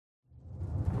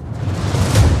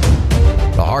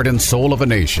heart and soul of a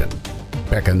nation,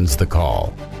 beckons the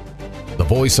call. The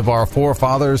voice of our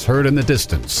forefathers heard in the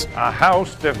distance. A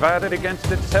house divided against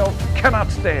itself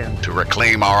cannot stand. To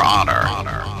reclaim our honor,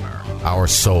 our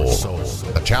soul.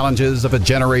 The challenges of a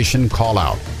generation call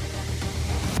out.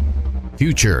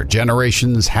 Future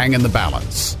generations hang in the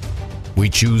balance. We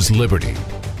choose liberty.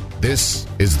 This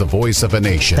is the voice of a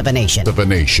nation. Of a nation. Of a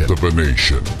nation. Of a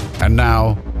nation. And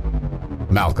now,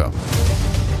 Malcolm.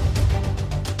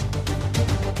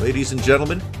 Ladies and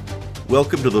gentlemen,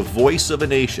 welcome to the Voice of a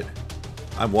Nation.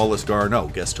 I'm Wallace Garneau,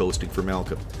 guest hosting for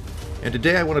Malcolm. And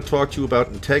today I want to talk to you about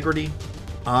integrity,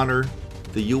 honor,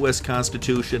 the U.S.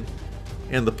 Constitution,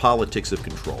 and the politics of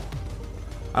control.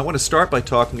 I want to start by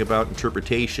talking about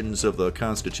interpretations of the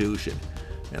Constitution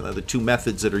and the two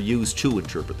methods that are used to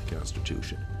interpret the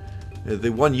Constitution. The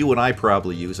one you and I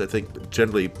probably use, I think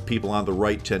generally people on the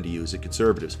right tend to use it,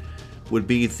 conservatives, would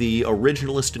be the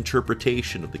originalist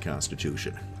interpretation of the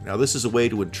Constitution. Now, this is a way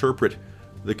to interpret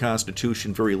the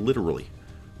Constitution very literally,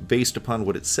 based upon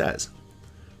what it says.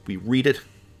 We read it,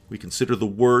 we consider the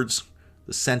words,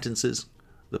 the sentences,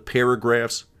 the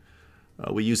paragraphs.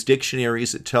 We use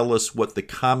dictionaries that tell us what the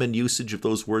common usage of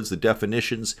those words, the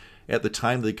definitions at the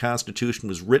time the Constitution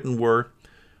was written were.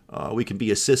 We can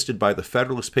be assisted by the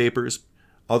Federalist Papers,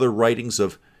 other writings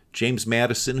of James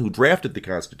Madison, who drafted the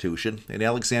Constitution, and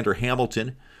Alexander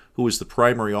Hamilton, who was the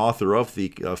primary author of the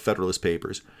Federalist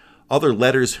Papers, other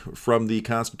letters from the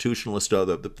Constitutionalist,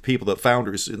 the people, the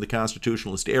founders in the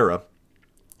Constitutionalist era,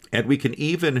 and we can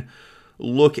even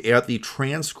look at the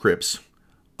transcripts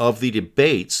of the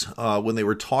debates when they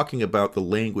were talking about the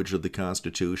language of the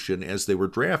Constitution as they were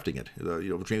drafting it.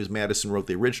 James Madison wrote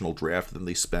the original draft, and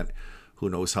they spent who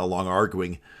knows how long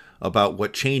arguing about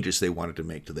what changes they wanted to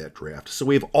make to that draft. So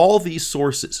we have all these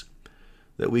sources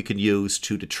that we can use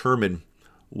to determine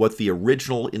what the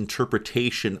original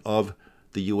interpretation of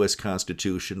the U.S.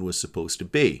 Constitution was supposed to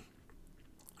be.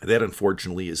 That,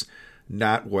 unfortunately, is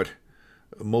not what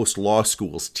most law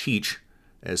schools teach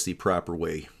as the proper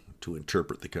way to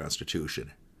interpret the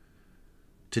Constitution.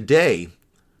 Today,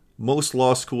 most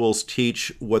law schools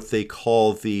teach what they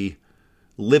call the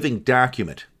living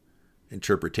document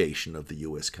interpretation of the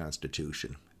U.S.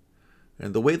 Constitution.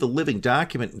 And the way the living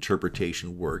document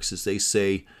interpretation works is they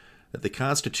say that the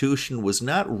Constitution was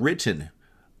not written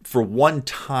for one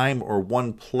time or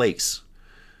one place.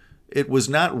 It was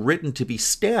not written to be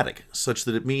static, such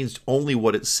that it means only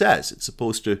what it says. It's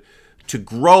supposed to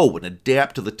grow and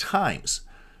adapt to the times.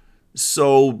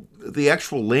 So the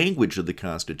actual language of the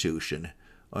Constitution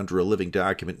under a living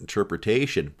document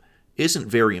interpretation isn't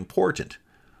very important.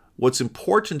 What's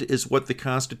important is what the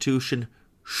Constitution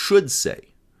should say.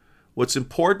 What's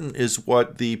important is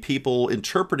what the people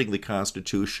interpreting the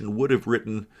Constitution would have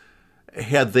written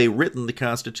had they written the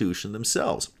Constitution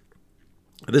themselves.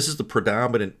 This is the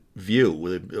predominant view.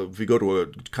 If you go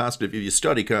to if you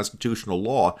study constitutional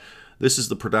law, this is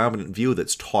the predominant view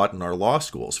that's taught in our law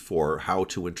schools for how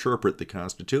to interpret the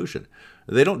Constitution.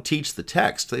 They don't teach the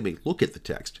text. They may look at the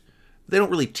text. They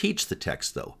don't really teach the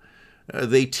text, though.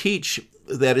 They teach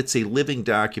that it's a living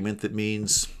document that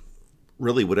means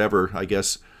really whatever, I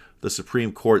guess, the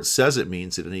Supreme Court says it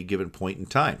means at any given point in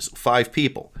time. So 5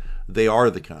 people, they are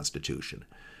the Constitution.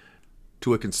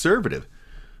 To a conservative,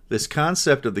 this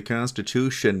concept of the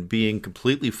Constitution being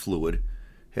completely fluid,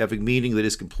 having meaning that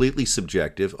is completely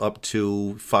subjective, up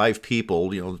to 5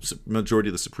 people, majority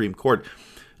of the Supreme Court,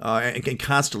 and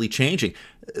constantly changing.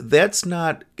 That's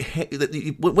not,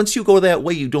 once you go that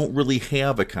way, you don't really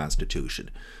have a constitution.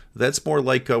 That's more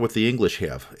like what the English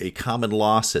have, a common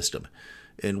law system,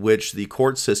 in which the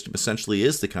court system essentially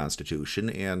is the Constitution,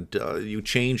 and you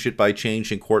change it by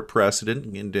changing court precedent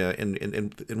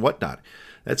and whatnot.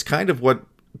 That's kind of what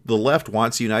the left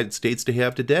wants the United States to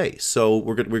have today.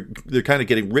 So they're kind of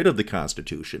getting rid of the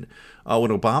Constitution. When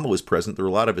Obama was president, there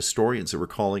were a lot of historians that were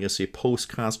calling us a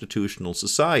post-constitutional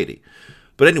society.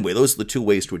 But anyway, those are the 2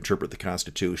 ways to interpret the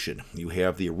Constitution. You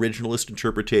have the originalist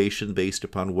interpretation based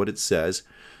upon what it says,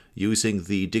 using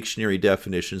the dictionary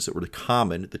definitions that were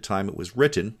common at the time it was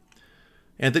written.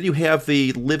 And then you have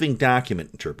the living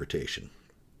document interpretation.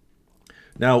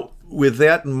 Now, with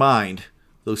that in mind,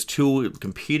 those 2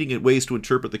 competing ways to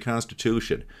interpret the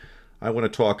Constitution, I want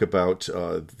to talk about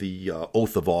the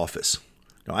oath of office.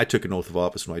 Now, I took an oath of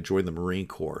office when I joined the Marine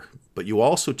Corps, but you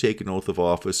also take an oath of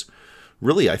office.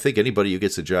 Really, I think anybody who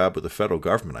gets a job with the federal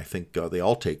government, I think they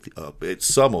all take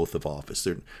some oath of office.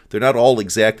 They're not all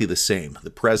exactly the same.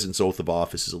 The president's oath of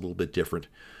office is a little bit different.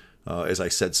 As I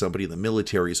said, somebody in the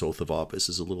military's oath of office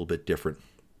is a little bit different.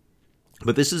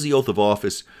 But this is the oath of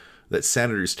office that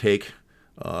senators take,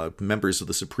 members of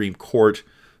the Supreme Court,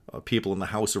 people in the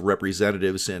House of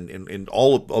Representatives and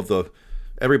all of the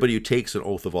everybody who takes an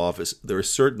oath of office, there are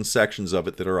certain sections of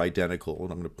it that are identical,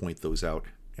 and I'm going to point those out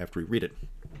after we read it.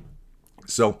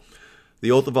 So,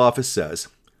 the oath of office says,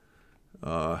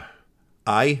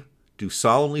 I do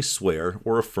solemnly swear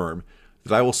or affirm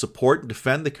that I will support and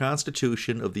defend the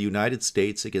Constitution of the United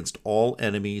States against all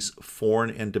enemies, foreign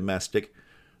and domestic,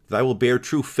 that I will bear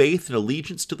true faith and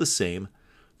allegiance to the same,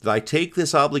 that I take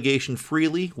this obligation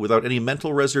freely without any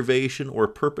mental reservation or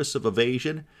purpose of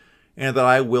evasion, and that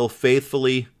I will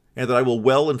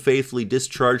well and faithfully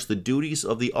discharge the duties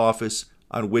of the office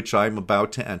on which I am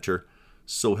about to enter,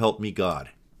 so help me God.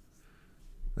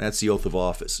 That's the oath of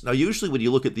office. Now, usually when you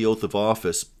look at the oath of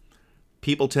office,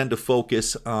 people tend to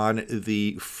focus on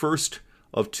the first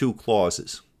of two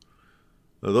clauses.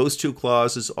 Now, those two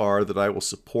clauses are that I will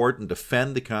support and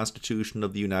defend the Constitution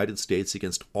of the United States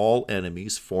against all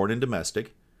enemies, foreign and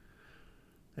domestic.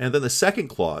 And then the second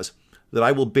clause, that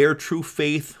I will bear true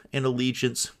faith and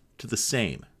allegiance to the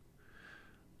same.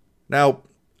 Now,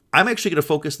 I'm actually going to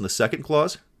focus on the second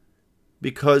clause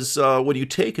because when you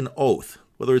take an oath,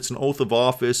 whether it's an oath of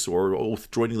office or oath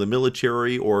joining the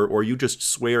military or you just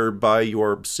swear by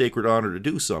your sacred honor to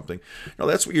do something,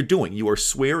 that's what you're doing. You are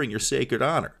swearing your sacred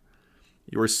honor.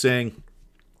 You are saying,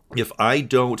 if I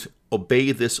don't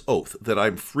obey this oath that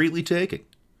I'm freely taking,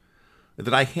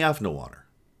 that I have no honor.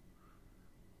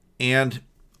 And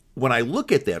when I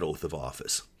look at that oath of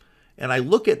office, and I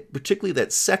look at particularly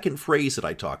that second phrase that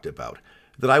I talked about,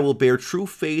 that I will bear true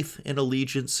faith and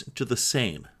allegiance to the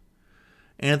same,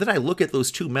 and then I look at those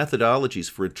two methodologies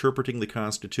for interpreting the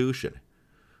Constitution,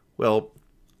 well,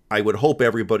 I would hope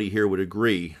everybody here would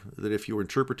agree that if you're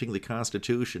interpreting the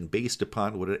Constitution based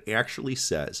upon what it actually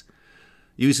says,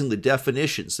 using the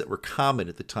definitions that were common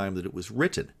at the time that it was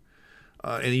written,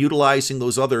 and utilizing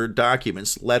those other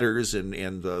documents, letters and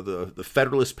the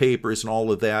Federalist Papers and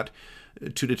all of that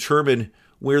to determine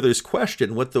where there's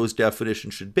question what those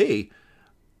definitions should be,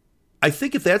 I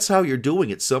think if that's how you're doing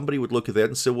it, somebody would look at that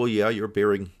and say, well, yeah, you're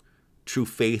bearing true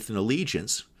faith and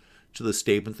allegiance to the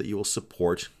statement that you will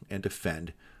support and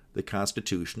defend the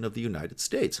Constitution of the United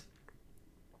States,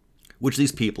 which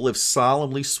these people have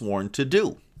solemnly sworn to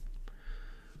do.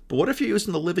 But what if you're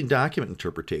using the living document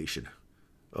interpretation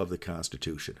of the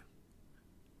Constitution?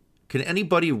 Can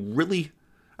anybody really...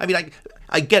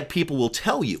 I get people will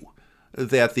tell you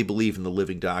that they believe in the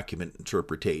living document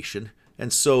interpretation,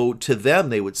 and so to them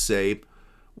they would say,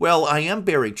 well, I am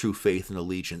bearing true faith and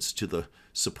allegiance to the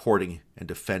supporting and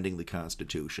defending the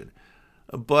Constitution.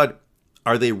 But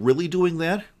are they really doing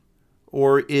that?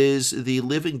 Or is the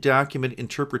living document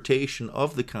interpretation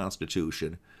of the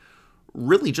Constitution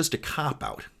really just a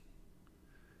cop-out?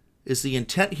 Is the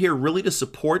intent here really to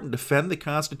support and defend the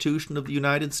Constitution of the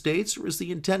United States, or is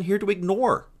the intent here to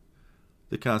ignore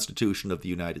the Constitution of the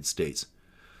United States?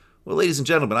 Well, ladies and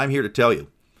gentlemen, I'm here to tell you,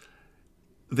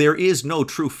 there is no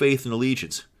true faith and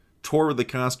allegiance toward the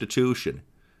Constitution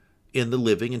in the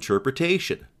living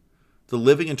interpretation. The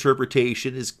living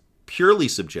interpretation is purely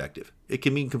subjective. It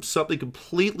can mean something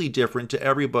completely different to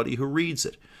everybody who reads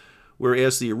it.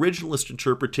 Whereas the originalist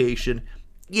interpretation,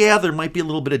 yeah, there might be a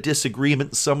little bit of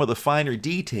disagreement in some of the finer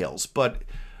details, but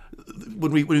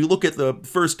when we look at the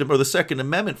First or the Second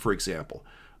Amendment, for example,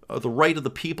 the right of the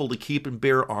people to keep and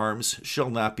bear arms shall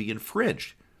not be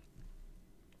infringed.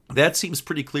 That seems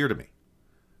pretty clear to me.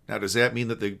 Now, does that mean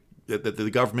that the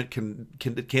government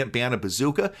can't ban a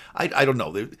bazooka? I don't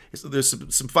know. There's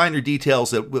some finer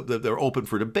details that are open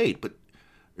for debate, but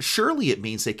surely it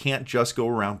means they can't just go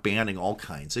around banning all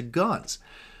kinds of guns.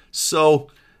 So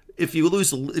if you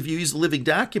use the living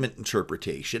document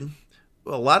interpretation,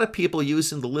 a lot of people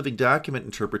using the living document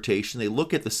interpretation, they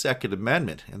look at the Second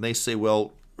Amendment and they say,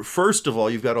 well, first of all,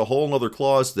 you've got a whole other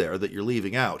clause there that you're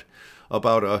leaving out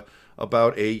about a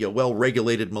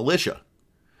well-regulated militia.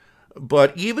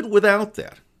 But even without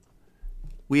that,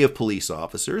 we have police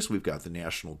officers, we've got the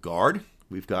National Guard,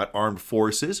 we've got armed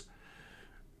forces.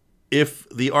 If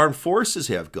the armed forces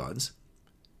have guns,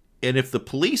 and if the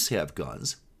police have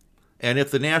guns, and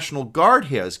if the National Guard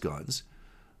has guns,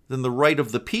 then the right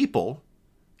of the people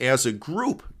as a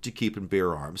group to keep and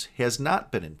bear arms has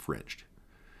not been infringed.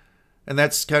 And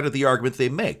that's kind of the argument they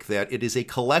make, that it is a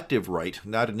collective right,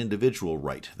 not an individual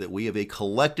right, that we have a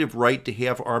collective right to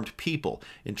have armed people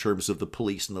in terms of the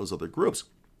police and those other groups.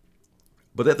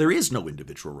 But that there is no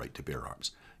individual right to bear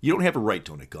arms. You don't have a right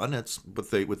to own a gun. That's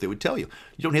what they would tell you.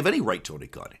 You don't have any right to own a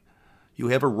gun. You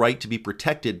have a right to be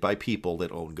protected by people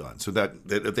that own guns, or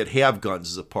that have guns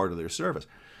as a part of their service.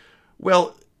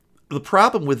 Well, the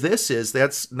problem with this is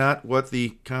that's not what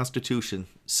the Constitution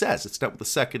says. It's not what the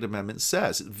Second Amendment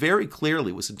says. It very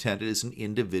clearly was intended as an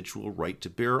individual right to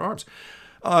bear arms.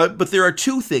 But there are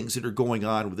two things that are going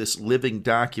on with this living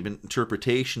document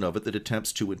interpretation of it that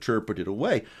attempts to interpret it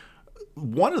away.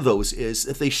 One of those is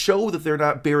if they show that they're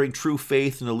not bearing true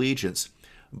faith and allegiance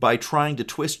by trying to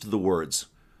twist the words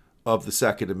of the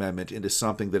Second Amendment into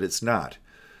something that it's not.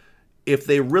 If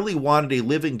they really wanted a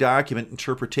living document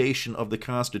interpretation of the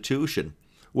Constitution,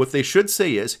 what they should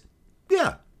say is,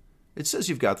 yeah, it says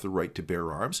you've got the right to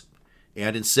bear arms.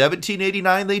 And in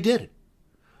 1789, they did it.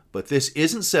 But this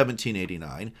isn't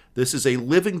 1789. This is a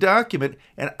living document,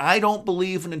 and I don't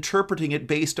believe in interpreting it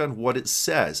based on what it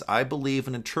says. I believe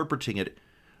in interpreting it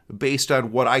based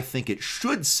on what I think it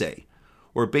should say,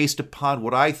 or based upon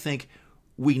what I think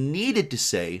we needed to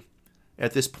say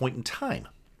at this point in time.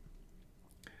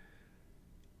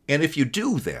 And if you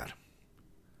do that,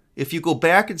 if you go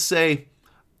back and say,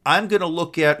 I'm going to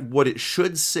look at what it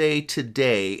should say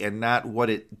today and not what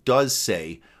it does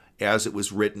say as it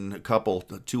was written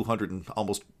 200 and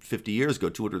almost 50 years ago,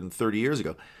 230 years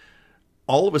ago,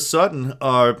 all of a sudden,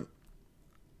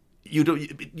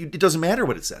 it doesn't matter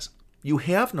what it says. You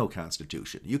have no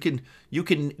Constitution. You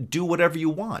can do whatever you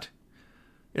want.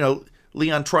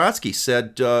 Leon Trotsky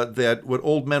said that what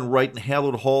old men write in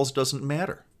hallowed halls doesn't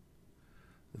matter.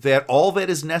 That all that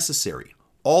is necessary,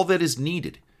 all that is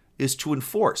needed, is to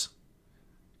enforce.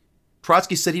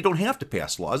 Trotsky said you don't have to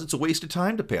pass laws. It's a waste of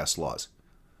time to pass laws.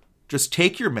 Just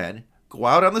take your men, go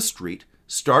out on the street,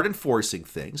 start enforcing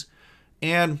things,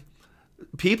 and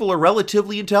people are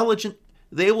relatively intelligent.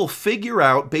 They will figure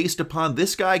out, based upon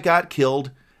this guy got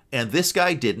killed and this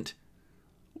guy didn't,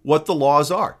 what the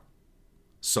laws are.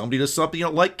 Somebody does something you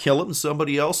don't like, kill him.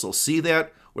 Somebody else will see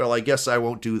that. Well, I guess I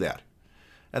won't do that.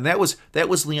 And that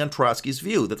was Leon Trotsky's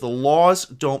view, that the laws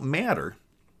don't matter.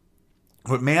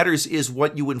 What matters is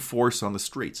what you enforce on the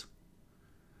streets.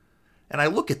 And I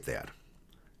look at that,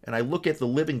 and I look at the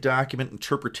living document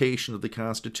interpretation of the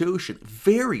Constitution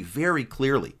very, very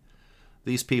clearly.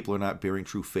 These people are not bearing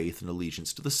true faith and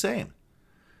allegiance to the same.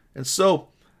 And so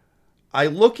I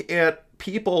look at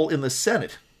people in the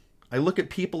Senate. I look at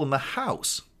people in the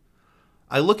House.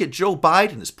 I look at Joe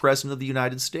Biden as President of the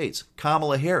United States,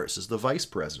 Kamala Harris as the Vice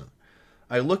President.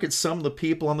 I look at some of the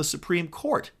people on the Supreme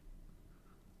Court.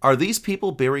 Are these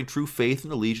people bearing true faith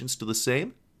and allegiance to the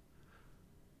same?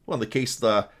 Well, in the case of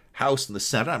the House and the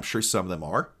Senate, I'm sure some of them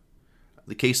are. In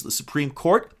the case of the Supreme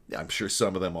Court, I'm sure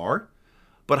some of them are.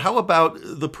 But how about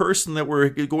the person that we're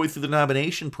going through the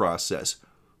nomination process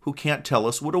who can't tell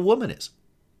us what a woman is?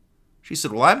 She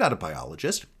said, well, I'm not a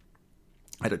biologist.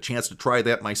 I had a chance to try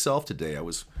that myself today. I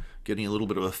was getting a little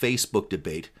bit of a Facebook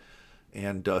debate,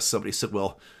 and somebody said,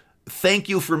 well, thank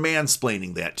you for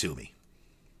mansplaining that to me.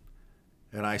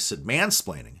 And I said,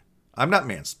 mansplaining? I'm not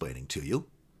mansplaining to you.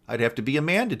 I'd have to be a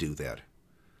man to do that.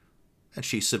 And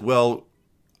she said, well,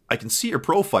 I can see your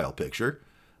profile picture.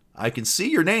 I can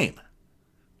see your name.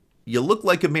 You look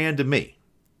like a man to me.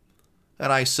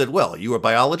 And I said, well, are you a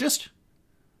biologist?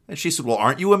 And she said, well,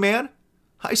 aren't you a man?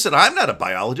 I said, I'm not a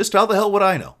biologist. How the hell would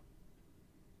I know?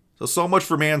 So much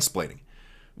for mansplaining.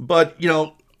 But,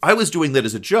 I was doing that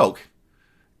as a joke.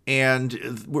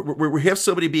 And we have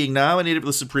somebody being nominated for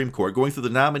the Supreme Court, going through the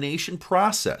nomination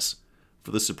process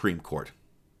for the Supreme Court.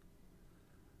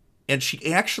 And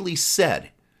she actually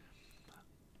said,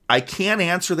 I can't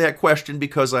answer that question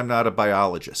because I'm not a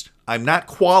biologist. I'm not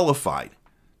qualified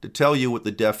to tell you what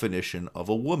the definition of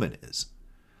a woman is.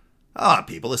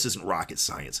 People, this isn't rocket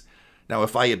science. Now,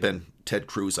 if I had been Ted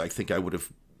Cruz, I think I would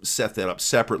have set that up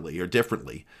separately or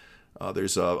differently.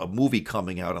 There's a movie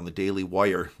coming out on the Daily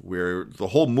Wire where the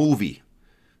whole movie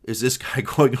is this guy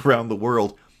going around the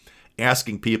world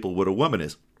asking people what a woman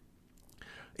is.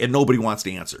 And nobody wants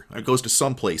to answer. It goes to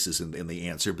some places and they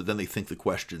answer, but then they think the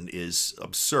question is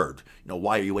absurd.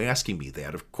 Why are you asking me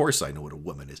that? Of course I know what a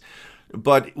woman is.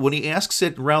 But when he asks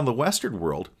it around the Western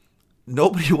world,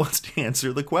 nobody wants to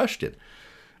answer the question.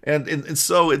 And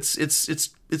so it's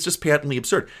just patently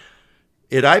absurd.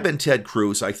 Had I been Ted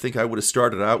Cruz, I think I would have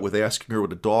started out with asking her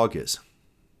what a dog is.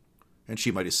 And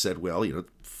she might have said, well,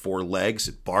 4 legs,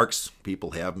 it barks,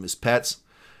 people have them as pets.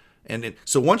 And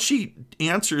so once she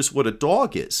answers what a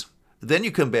dog is, then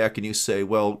you come back and you say,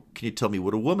 well, can you tell me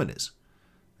what a woman is?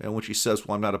 And when she says,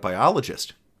 well, I'm not a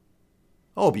biologist.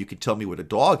 Oh, but you can tell me what a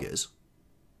dog is.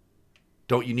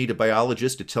 Don't you need a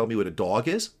biologist to tell me what a dog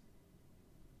is?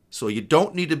 So you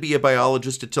don't need to be a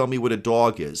biologist to tell me what a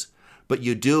dog is, but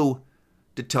you do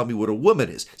to tell me what a woman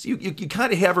is. So you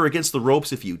kind of have her against the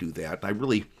ropes if you do that.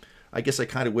 And I guess I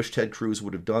kind of wish Ted Cruz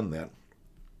would have done that.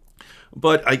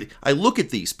 But I look at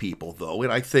these people, though,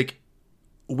 and I think,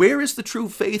 where is the true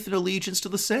faith and allegiance to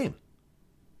the same?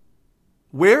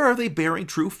 Where are they bearing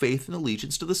true faith and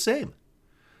allegiance to the same?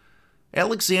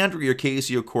 Alexandria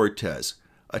Ocasio-Cortez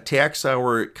attacks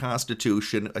our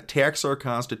Constitution, attacks our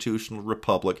constitutional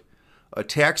republic,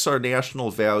 attacks our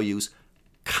national values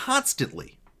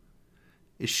constantly.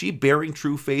 Is she bearing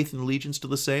true faith and allegiance to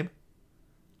the same?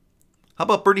 How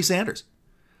about Bernie Sanders?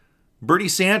 Bernie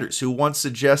Sanders, who once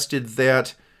suggested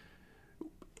that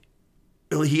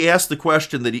he asked the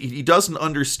question that he doesn't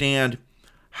understand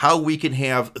how we can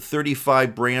have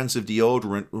 35 brands of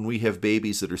deodorant when we have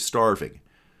babies that are starving.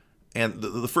 And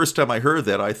the first time I heard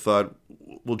that, I thought,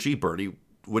 well, gee, Bernie,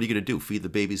 what are you going to do, feed the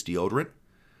babies deodorant?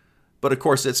 But of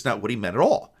course, that's not what he meant at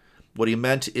all. What he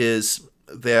meant is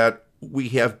that we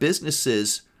have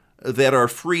businesses that are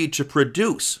free to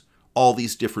produce all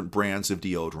these different brands of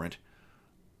deodorant,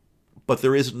 but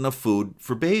there isn't enough food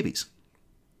for babies.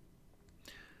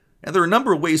 And there are a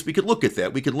number of ways we could look at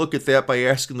that. We could look at that by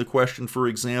asking the question, for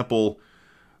example,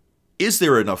 is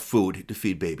there enough food to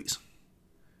feed babies?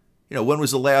 When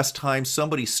was the last time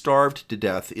somebody starved to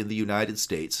death in the United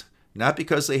States, not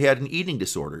because they had an eating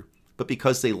disorder, but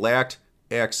because they lacked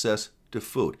access to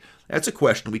food? That's a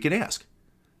question we can ask.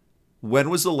 When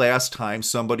was the last time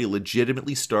somebody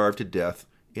legitimately starved to death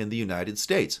in the United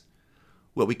States?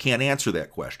 Well, we can't answer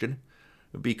that question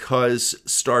because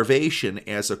starvation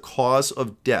as a cause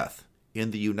of death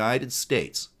in the United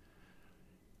States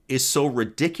is so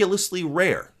ridiculously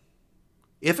rare,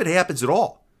 if it happens at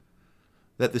all,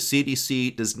 that the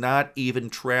CDC does not even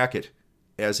track it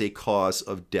as a cause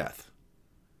of death.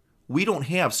 We don't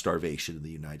have starvation in the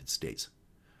United States.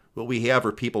 What we have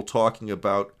are people talking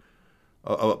about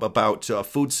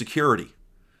food security.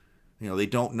 They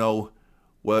don't know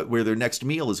where their next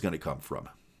meal is going to come from.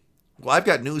 Well, I've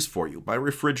got news for you. My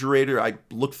refrigerator, I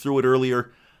looked through it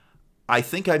earlier. I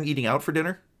think I'm eating out for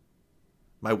dinner.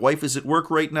 My wife is at work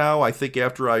right now. I think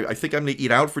I'm going to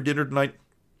eat out for dinner tonight.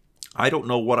 I don't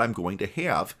know what I'm going to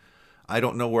have. I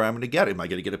don't know where I'm going to get it. Am I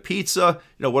going to get a pizza?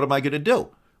 What am I going to do?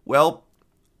 Well,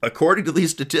 according to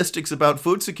these statistics about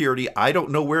food security, I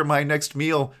don't know where my next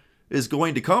meal is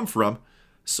going to come from.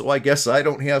 So I guess I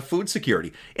don't have food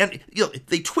security. And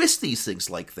they twist these things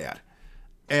like that.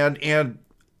 And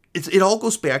it all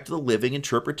goes back to the living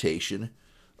interpretation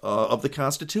of the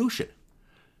Constitution.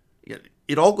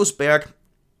 It all goes back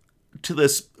to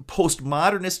this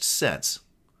postmodernist sense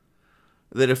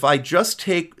that if I just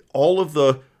take all of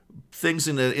the things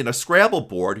in a Scrabble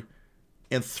board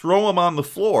and throw them on the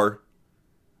floor,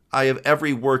 I have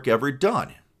every work ever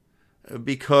done.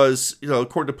 Because,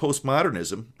 according to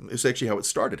postmodernism, it's actually how it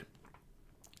started.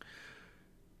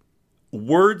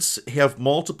 Words have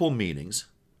multiple meanings,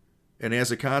 and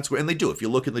as a consequence, and they do. If you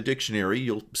look in the dictionary,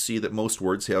 you'll see that most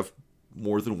words have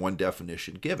more than one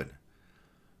definition given.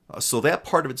 So that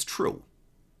part of it's true.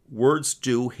 Words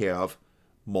do have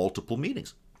multiple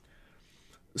meanings.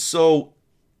 So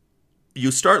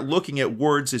you start looking at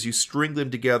words as you string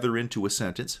them together into a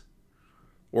sentence,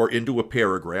 or into a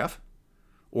paragraph,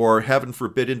 or heaven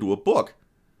forbid into a book.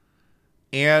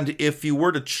 And if you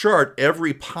were to chart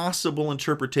every possible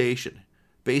interpretation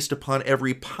based upon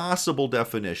every possible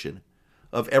definition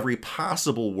of every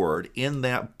possible word in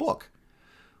that book,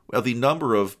 well, the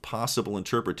number of possible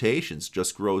interpretations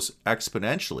just grows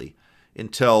exponentially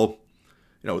until,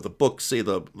 the book, say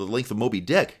the length of Moby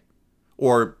Dick,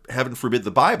 or heaven forbid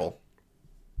the Bible,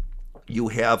 you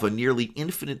have a nearly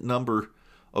infinite number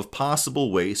of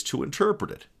possible ways to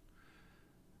interpret it.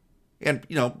 And,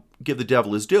 give the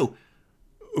devil his due.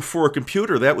 For a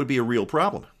computer, that would be a real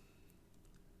problem.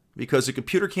 Because a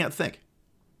computer can't think.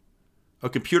 A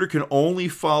computer can only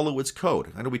follow its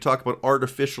code. I know we talk about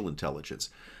artificial intelligence,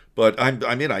 but I'm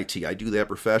in IT. I do that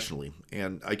professionally.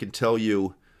 And I can tell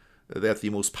you that the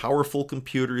most powerful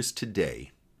computers today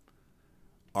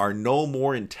are no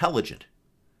more intelligent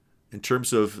in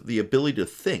terms of the ability to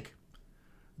think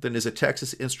than is a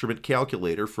Texas Instrument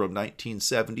calculator from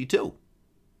 1972.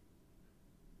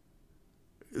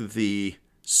 The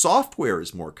software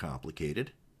is more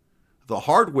complicated. The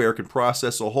hardware can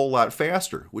process a whole lot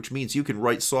faster, which means you can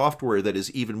write software that is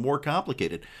even more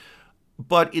complicated.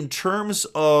 But in terms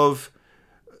of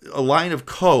a line of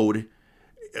code,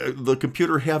 the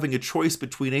computer having a choice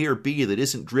between A or B that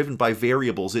isn't driven by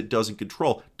variables it doesn't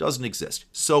control doesn't exist.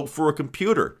 So for a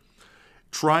computer,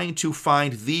 trying to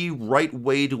find the right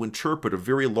way to interpret a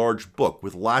very large book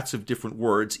with lots of different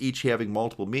words, each having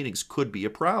multiple meanings, could be a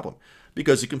problem,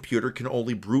 because a computer can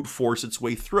only brute force its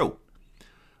way through.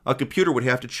 A computer would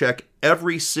have to check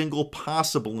every single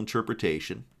possible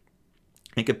interpretation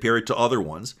and compare it to other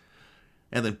ones,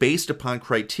 and then based upon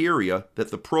criteria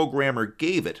that the programmer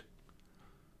gave it,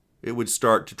 it would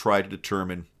start to try to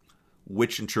determine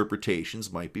which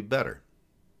interpretations might be better.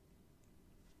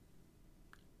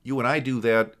 You and I do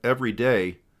that every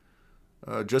day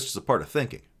just as a part of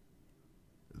thinking.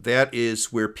 That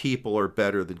is where people are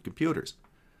better than computers.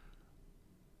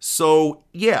 So,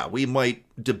 yeah, we might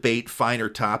debate finer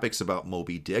topics about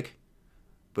Moby Dick,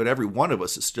 but every one of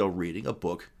us is still reading a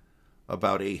book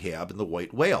about Ahab and the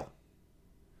white whale.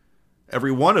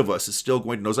 Every one of us is still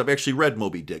going to know. I've actually read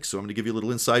Moby Dick, so I'm going to give you a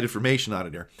little inside information on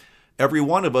it here. Every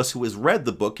one of us who has read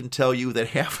the book can tell you that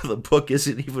half of the book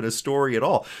isn't even a story at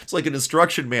all. It's like an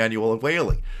instruction manual of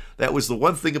whaling. That was the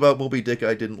one thing about Moby Dick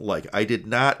I didn't like. I did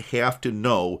not have to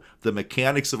know the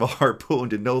mechanics of a harpoon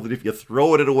to know that if you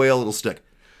throw it at a whale, it'll stick.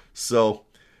 So,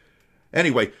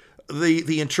 anyway,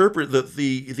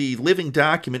 the living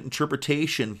document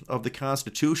interpretation of the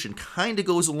Constitution kind of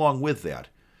goes along with that.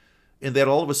 And that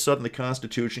all of a sudden the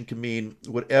Constitution can mean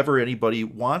whatever anybody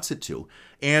wants it to.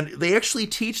 And they actually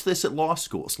teach this at law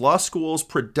schools. Law schools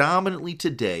predominantly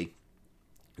today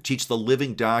teach the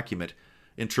living document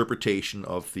interpretation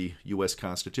of the U.S.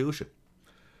 Constitution.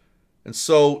 And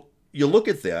so you look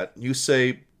at that and you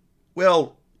say,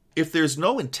 well, if there's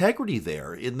no integrity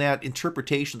there in that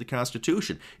interpretation of the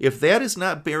Constitution, if that is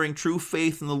not bearing true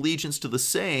faith and allegiance to the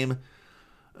same,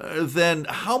 then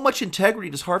how much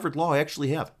integrity does Harvard Law actually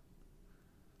have?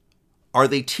 Are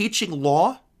they teaching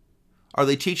law? Are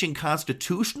they teaching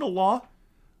constitutional law?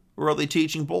 Or are they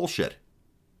teaching bullshit?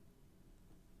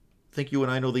 I think you and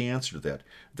I know the answer to that.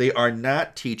 They are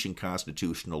not teaching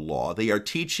constitutional law. They are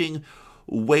teaching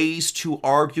ways to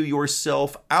argue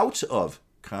yourself out of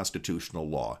constitutional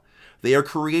law. They are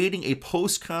creating a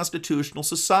post-constitutional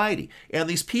society. And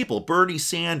these people, Bernie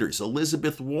Sanders,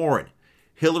 Elizabeth Warren,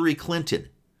 Hillary Clinton,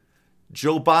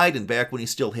 Joe Biden back when he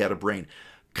still had a brain,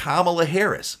 Kamala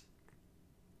Harris,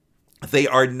 they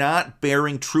are not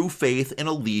bearing true faith and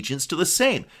allegiance to the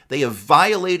same. They have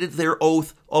violated their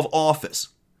oath of office.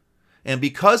 And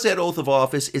because that oath of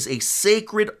office is a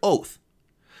sacred oath,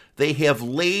 they have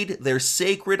laid their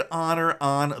sacred honor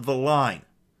on the line.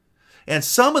 And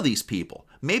some of these people,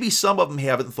 maybe some of them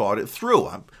haven't thought it through.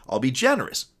 I'll be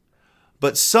generous.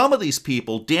 But some of these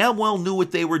people damn well knew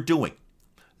what they were doing.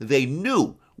 They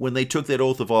knew when they took that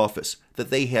oath of office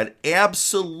that they had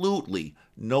absolutely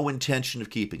no intention of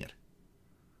keeping it.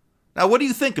 Now, what do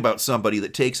you think about somebody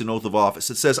that takes an oath of office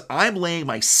that says, I'm laying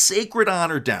my sacred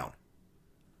honor down?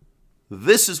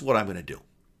 This is what I'm going to do.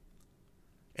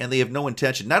 And they have no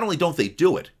intention. Not only don't they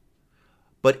do it,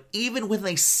 but even when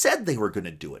they said they were going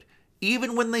to do it,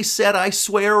 even when they said, I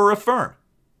swear or affirm,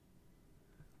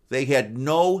 they had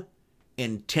no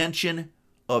intention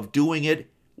of doing it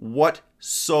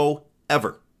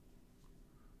whatsoever.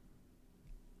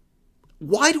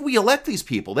 Why do we elect these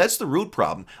people? That's the root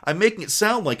problem. I'm making it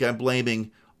sound like I'm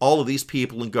blaming all of these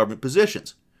people in government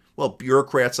positions. Well,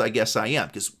 bureaucrats, I guess I am,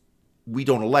 because we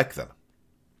don't elect them.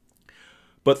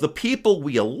 But the people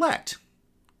we elect,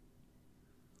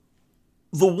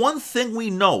 the one thing we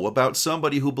know about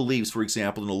somebody who believes, for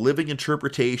example, in a living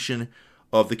interpretation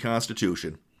of the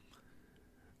Constitution,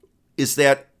 is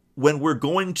that when we're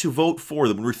going to vote for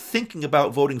them, when we're thinking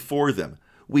about voting for them,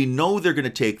 we know they're going to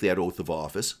take that oath of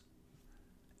office.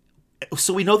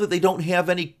 So we know that they don't have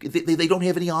any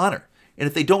honor. And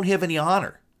if they don't have any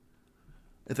honor,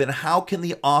 then how can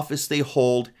the office they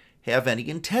hold have any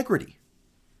integrity?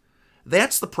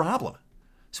 That's the problem.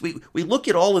 So we look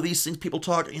at all of these things. People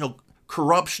talk,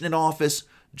 corruption in office,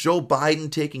 Joe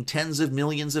Biden taking tens of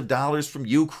millions of dollars from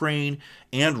Ukraine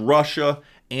and Russia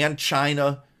and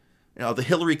China, the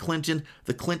Hillary Clinton,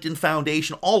 the Clinton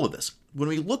Foundation, all of this. When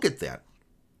we look at that,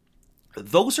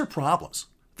 those are problems.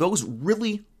 Those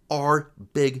really are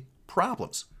big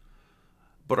problems.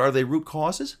 But are they root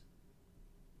causes?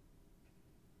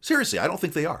 Seriously, I don't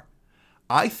think they are.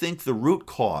 I think the root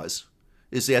cause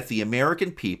is that the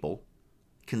American people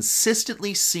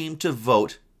consistently seem to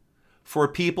vote for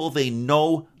people they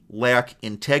know lack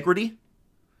integrity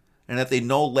and that they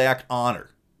know lack honor.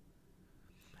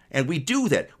 And we do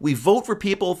that. We vote for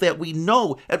people that we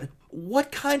know.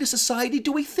 What kind of society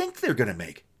do we think they're going to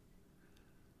make?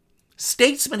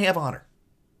 Statesmen have honor.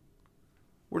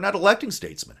 We're not electing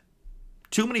statesmen.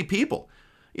 Too many people.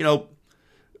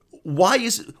 Why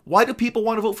do people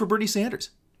want to vote for Bernie Sanders?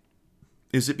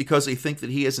 Is it because they think that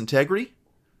he has integrity?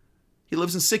 He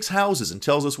lives in 6 houses and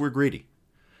tells us we're greedy.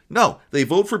 No, they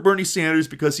vote for Bernie Sanders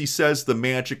because he says the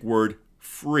magic word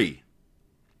free.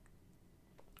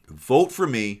 Vote for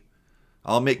me,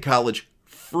 I'll make college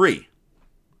free.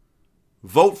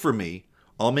 Vote for me,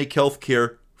 I'll make health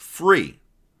care free.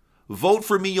 Vote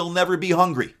for me, you'll never be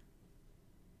hungry.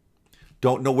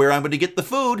 Don't know where I'm going to get the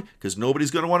food because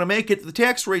nobody's going to want to make it. The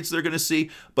tax rates they're going to see.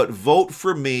 But vote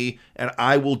for me and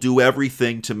I will do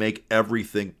everything to make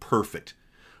everything perfect.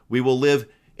 We will live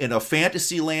in a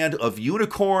fantasy land of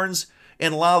unicorns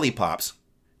and lollipops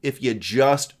if you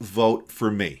just vote for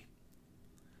me.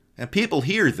 And people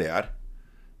hear that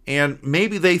and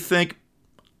maybe they think,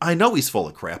 I know he's full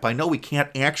of crap. I know he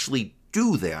can't actually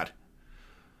do that.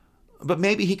 But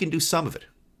maybe he can do some of it.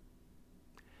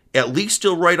 At least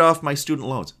he'll write off my student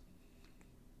loans.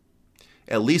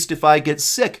 At least if I get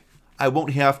sick, I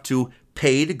won't have to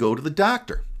pay to go to the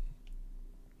doctor.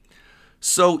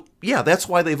 So, yeah, that's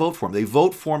why they vote for him. They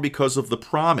vote for him because of the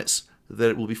promise that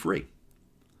it will be free.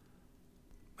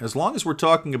 As long as we're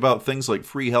talking about things like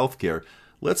free health care,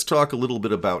 let's talk a little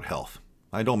bit about health.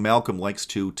 I know Malcolm likes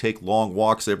to take long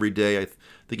walks every day. I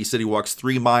think he said he walks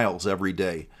 3 miles every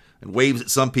day. And waves at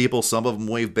some people. Some of them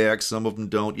wave back, some of them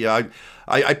don't. Yeah,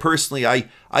 I personally, I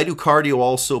do cardio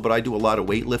also, but I do a lot of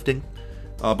weightlifting.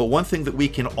 But one thing that we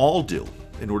can all do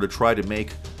in order to try to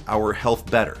make our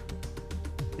health better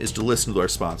is to listen to our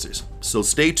sponsors. So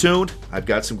stay tuned. I've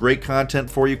got some great content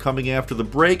for you coming after the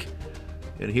break.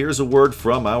 And here's a word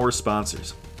from our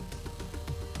sponsors.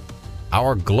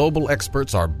 Our global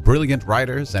experts are brilliant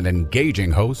writers and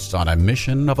engaging hosts on a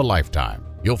mission of a lifetime.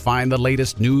 You'll find the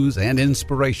latest news and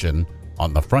inspiration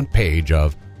on the front page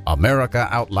of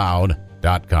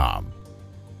AmericaOutloud.com.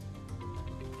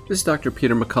 This is Dr.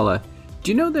 Peter McCullough.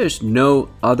 Do you know there's no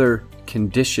other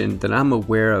condition that I'm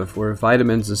aware of where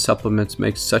vitamins and supplements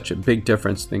make such a big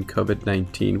difference than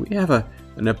COVID-19? We have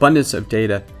an abundance of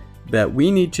data that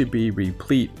we need to be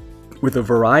replete with a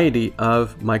variety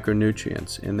of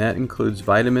micronutrients, and that includes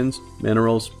vitamins,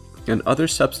 minerals, and other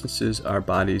substances our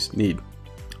bodies need.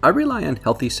 I rely on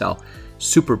Healthy Cell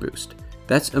Super Boost.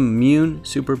 That's Immune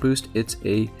Super Boost. It's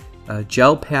a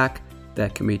gel pack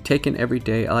that can be taken every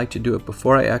day. I like to do it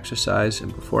before I exercise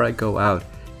and before I go out.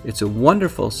 It's a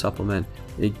wonderful supplement.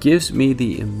 It gives me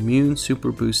the Immune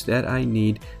Super Boost that I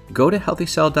need. Go to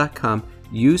healthycell.com,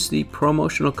 use the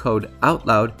promotional code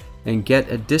OUTLOUD, and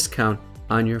get a discount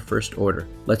on your first order.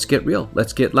 Let's get real.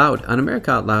 Let's get loud on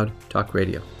America Out Loud Talk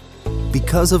Radio.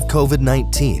 Because of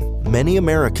COVID-19, many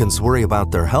Americans worry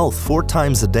about their health 4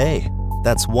 times a day.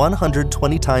 That's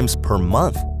 120 times per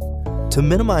month. To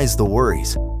minimize the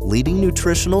worries, leading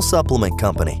nutritional supplement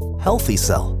company, Healthy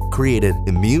Cell, created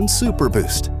Immune Super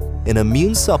Boost, an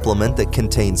immune supplement that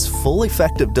contains full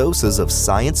effective doses of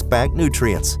science-backed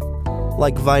nutrients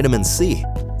like vitamin C,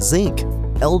 zinc,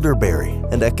 elderberry,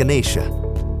 and echinacea,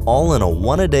 all in a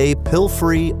 1-a-day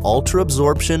pill-free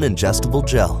ultra-absorption ingestible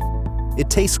gel. It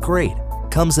tastes great,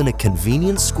 comes in a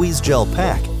convenient squeeze gel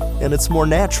pack, and it's more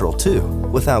natural too,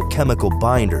 without chemical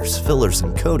binders, fillers,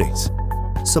 and coatings.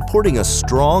 Supporting a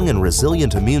strong and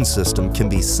resilient immune system can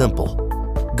be simple.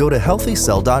 Go to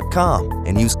healthycell.com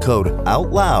and use code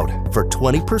OUTLOUD for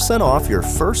 20% off your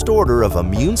first order of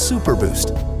Immune Super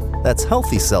Boost. That's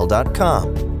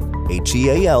healthycell.com,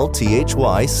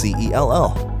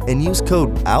 HEALTHYCELL, and use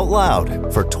code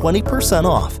OUTLOUD for 20%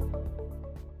 off.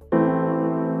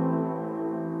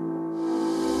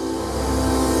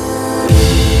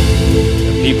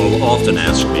 People often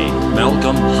ask me,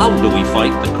 Malcolm, how do we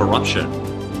fight the corruption?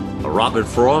 Robert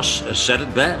Frost said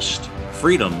it best.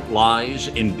 Freedom lies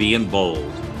in being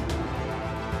bold.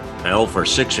 Well, for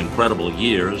 6 incredible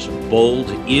years, bold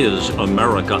is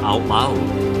America Out Loud.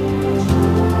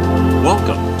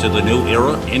 Welcome to the new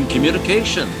era in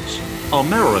communications.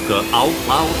 America Out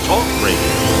Loud Talk Radio.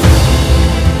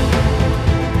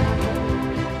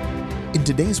 In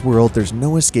today's world, there's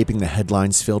no escaping the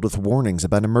headlines filled with warnings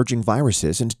about emerging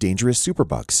viruses and dangerous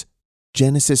superbugs.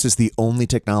 Genesis is the only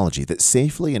technology that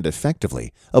safely and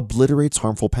effectively obliterates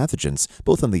harmful pathogens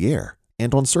both on the air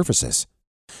and on surfaces.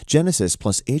 Genesis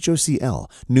plus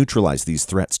HOCl neutralize these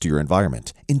threats to your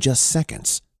environment in just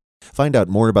seconds. Find out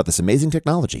more about this amazing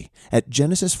technology at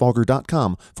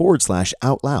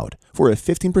genesisfogger.com/outloud for a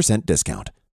 15% discount.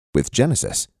 With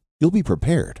Genesis, you'll be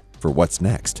prepared for what's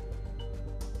next.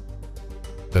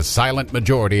 The silent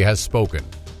majority has spoken.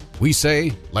 We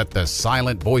say, let the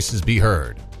silent voices be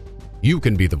heard. You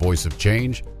can be the voice of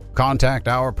change. Contact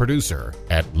our producer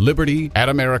at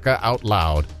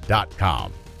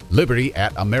liberty@americaoutloud.com.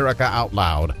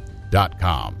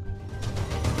 liberty@americaoutloud.com.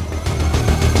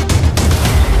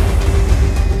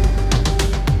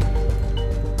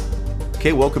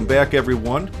 Okay, welcome back,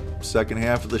 everyone. Second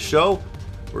half of the show.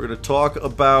 We're going to talk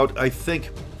about, I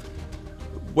think,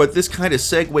 what this kind of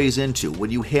segues into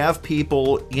when you have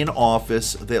people in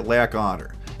office that lack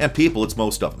honor. And people, it's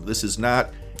most of them. This is not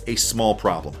a small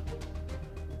problem.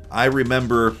 I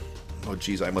remember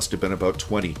I must have been about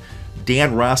 20.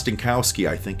 Dan Rostenkowski,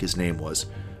 I think his name was,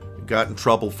 got in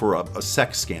trouble for a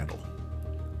sex scandal.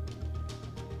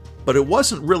 But it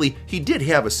wasn't really, he did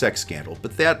have a sex scandal,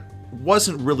 but that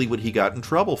wasn't really what he got in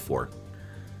trouble for.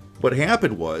 What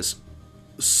happened was,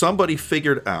 somebody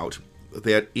figured out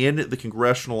that in the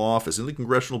congressional office, in the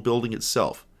congressional building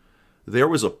itself, there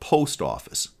was a post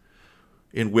office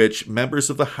in which members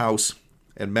of the House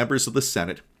and members of the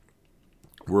Senate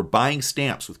were buying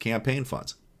stamps with campaign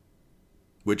funds,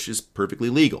 which is perfectly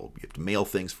legal. You have to mail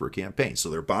things for a campaign. So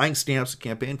they're buying stamps with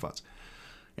campaign funds.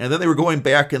 And then they were going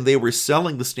back and they were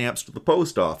selling the stamps to the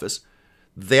post office.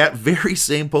 That very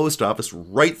same post office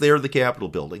right there in the Capitol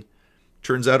building.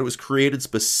 Turns out it was created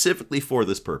specifically for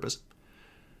this purpose.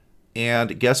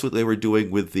 And guess what they were doing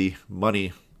with the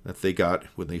money that they got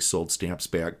when they sold stamps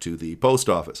back to the post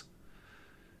office?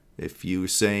 If you're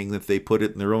saying that they put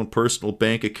it in their own personal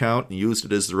bank account and used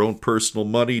it as their own personal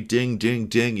money, ding, ding,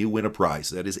 ding, you win a prize.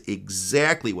 That is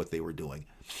exactly what they were doing.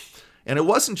 And it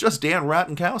wasn't just Dan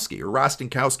Rostenkowski, or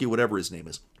Rostenkowski, whatever his name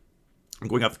is. I'm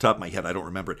going off the top of my head, I don't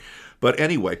remember it. But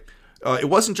anyway, it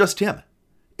wasn't just him.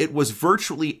 It was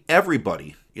virtually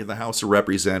everybody in the House of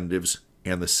Representatives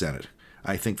and the Senate.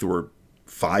 I think there were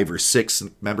 5 or 6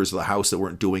 members of the House that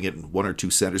weren't doing it, and 1 or 2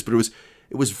 senators, but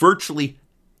it was virtually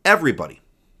everybody.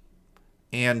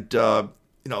 And, it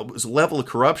was a level of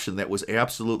corruption that was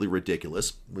absolutely ridiculous.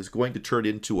 It was going to turn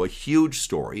into a huge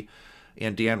story.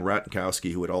 And Dan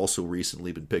Rostenkowski, who had also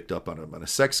recently been picked up on a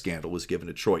sex scandal, was given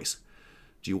a choice.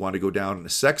 Do you want to go down in a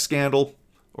sex scandal,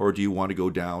 or do you want to go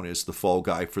down as the fall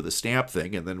guy for the stamp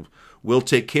thing? And then we'll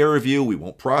take care of you. We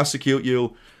won't prosecute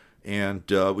you. And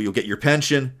you'll get your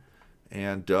pension.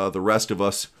 And the rest of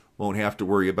us won't have to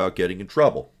worry about getting in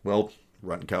trouble. Well,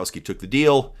 Rostenkowski took the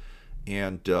deal.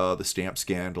 And the stamp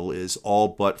scandal is all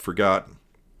but forgotten.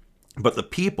 But the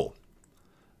people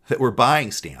that were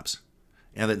buying stamps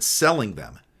and then selling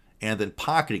them and then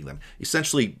pocketing them,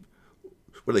 essentially,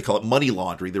 what do they call it, money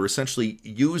laundering. They're essentially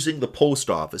using the post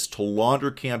office to launder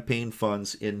campaign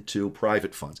funds into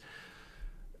private funds.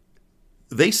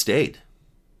 They stayed.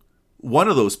 One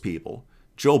of those people,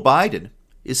 Joe Biden,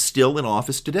 is still in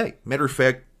office today. Matter of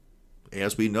fact,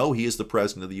 as we know, he is the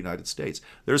president of the United States.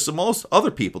 There's some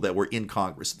other people that were in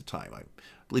Congress at the time. I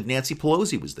believe Nancy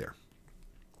Pelosi was there.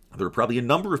 There were probably a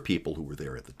number of people who were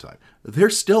there at the time. They're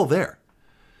still there.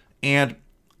 And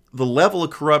the level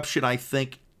of corruption, I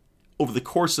think, over the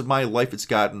course of my life, it's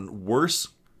gotten worse,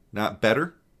 not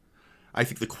better. I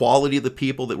think the quality of the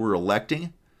people that we're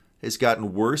electing has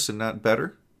gotten worse and not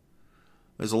better.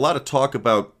 There's a lot of talk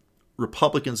about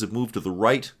Republicans have moved to the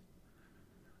right.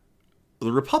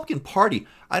 The Republican Party,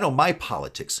 I know my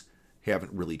politics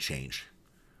haven't really changed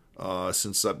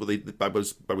since I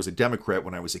was a Democrat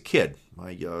when I was a kid.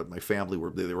 My family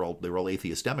they were all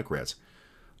atheist Democrats,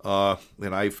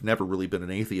 and I've never really been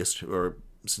an atheist, or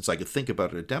since I could think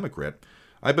about it, a Democrat.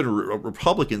 I've been a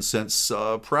Republican since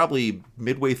probably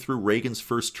midway through Reagan's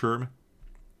first term,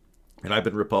 and I've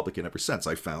been Republican ever since.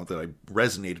 I found that I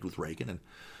resonated with Reagan,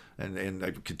 and I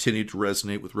continued to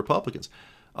resonate with Republicans.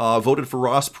 Voted for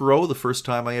Ross Perot the first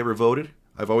time I ever voted.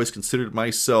 I've always considered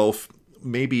myself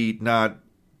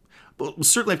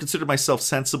certainly I've considered myself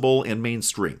sensible and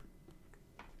mainstream.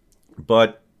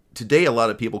 But today a lot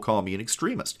of people call me an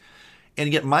extremist.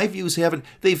 And yet my views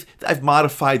I've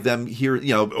modified them here,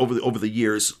 over the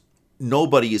years.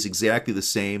 Nobody is exactly the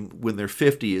same when they're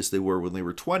 50 as they were when they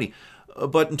were 20.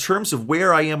 But in terms of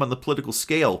where I am on the political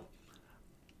scale,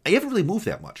 I haven't really moved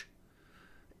that much.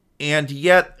 And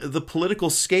yet, the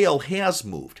political scale has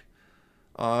moved.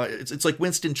 It's like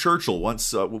Winston Churchill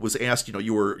once was asked,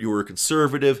 you were a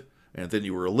conservative, and then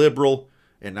you were a liberal,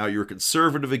 and now you're a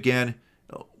conservative again.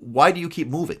 Why do you keep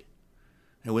moving?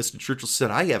 And Winston Churchill said,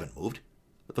 I haven't moved,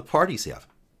 but the parties have.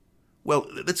 Well,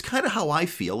 that's kind of how I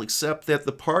feel, except that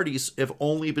the parties have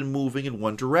only been moving in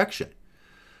one direction.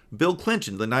 Bill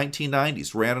Clinton, in the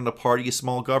 1990s, ran on a party of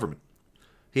small government.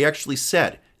 He actually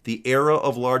said, the era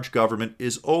of large government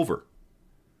is over.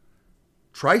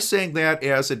 Try saying that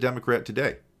as a Democrat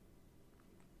today.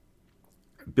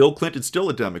 Bill Clinton's still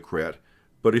a Democrat,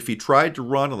 but if he tried to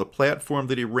run on the platform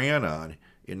that he ran on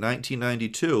in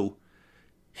 1992,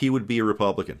 he would be a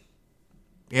Republican.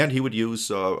 And he would use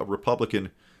a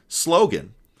Republican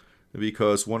slogan,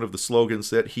 because one of the slogans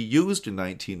that he used in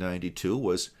 1992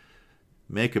 was,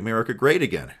 "Make America Great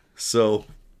Again." So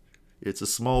it's a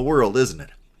small world, isn't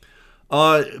it?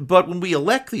 But when we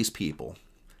elect these people,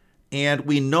 and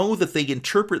we know that they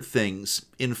interpret things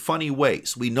in funny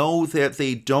ways, we know that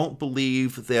they don't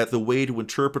believe that the way to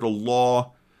interpret a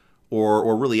law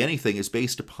or really anything is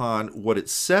based upon what it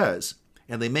says,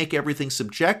 and they make everything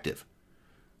subjective.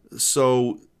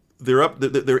 So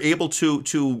they're able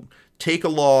to take a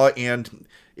law and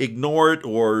ignore it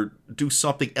or do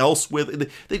something else with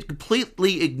it. They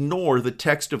completely ignore the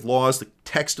text of laws, the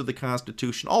text of the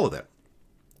Constitution, all of that.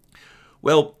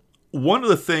 Well, one of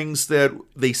the things that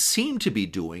they seem to be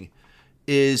doing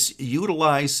is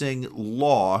utilizing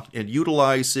law and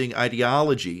utilizing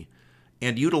ideology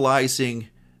and utilizing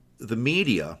the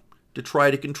media to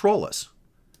try to control us.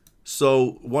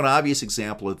 So one obvious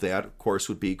example of that, of course,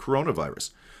 would be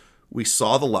coronavirus. We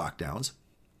saw the lockdowns,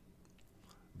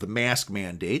 the mask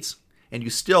mandates, and you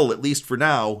still, at least for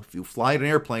now, if you fly in an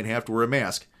airplane, have to wear a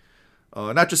mask.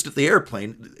 Not just at the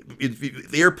airplane,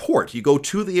 the airport. You go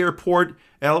to the airport,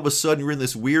 and all of a sudden you're in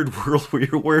this weird world where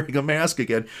you're wearing a mask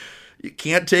again. You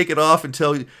can't take it off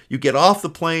until you get off the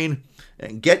plane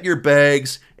and get your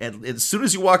bags, and as soon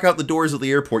as you walk out the doors of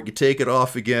the airport, you take it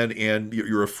off again, and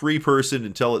you're a free person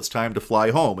until it's time to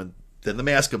fly home, and then the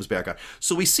mask comes back on.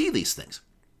 So we see these things.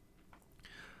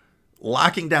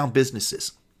 Locking down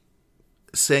businesses,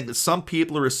 saying that some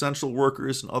people are essential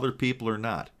workers and other people are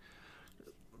not.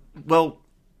 Well,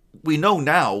 we know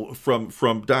now from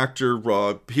Dr.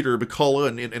 Peter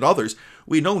McCullough and others,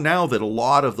 we know now that a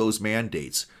lot of those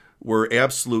mandates were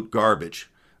absolute garbage.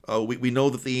 We know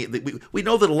that we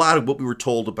know that a lot of what we were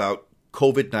told about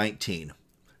COVID-19,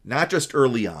 not just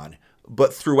early on,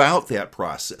 but throughout that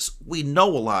process, we know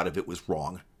a lot of it was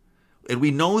wrong. And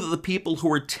we know that the people who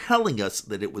were telling us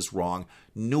that it was wrong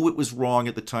knew it was wrong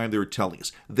at the time they were telling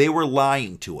us. They were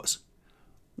lying to us.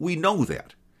 We know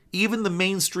that. Even the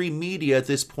mainstream media at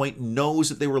this point knows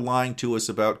that they were lying to us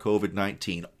about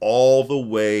COVID-19 all the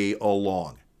way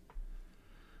along.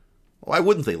 Why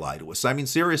wouldn't they lie to us? I mean,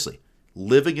 seriously.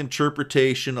 Living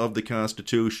interpretation of the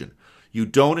Constitution. You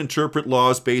don't interpret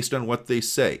laws based on what they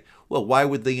say. Well, why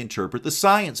would they interpret the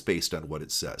science based on what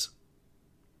it says?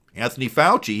 Anthony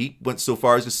Fauci went so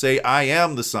far as to say, I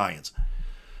am the science.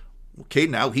 Okay,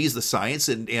 now he's the science,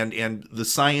 and the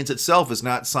science itself is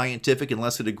not scientific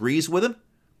unless it agrees with him.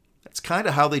 That's kind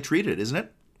of how they treat it, isn't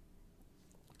it?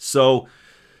 So,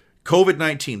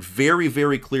 COVID-19 very,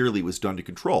 very clearly was done to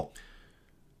control.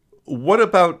 What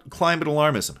about climate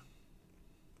alarmism?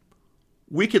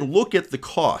 We can look at the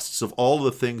costs of all of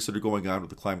the things that are going on with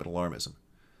the climate alarmism.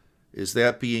 Is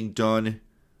that being done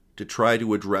to try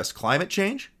to address climate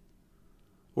change?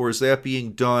 Or is that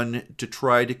being done to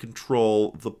try to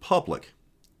control the public?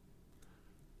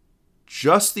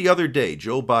 Just the other day,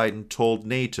 Joe Biden told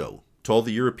NATO, told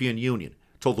the European Union,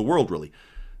 told the world really,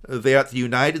 that the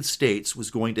United States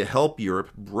was going to help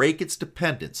Europe break its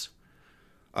dependence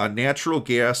on natural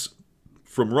gas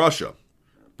from Russia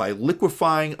by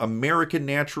liquefying American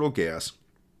natural gas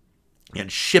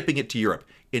and shipping it to Europe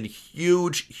in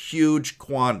huge, huge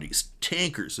quantities,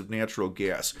 tankers of natural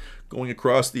gas going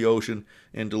across the ocean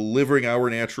and delivering our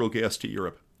natural gas to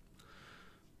Europe.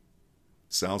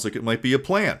 Sounds like it might be a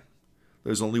plan.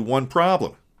 There's only one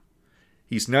problem.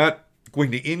 He's not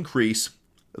going to increase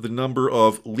the number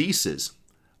of leases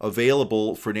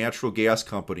available for natural gas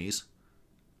companies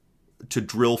to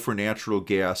drill for natural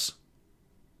gas,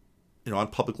 on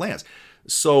public lands.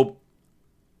 So,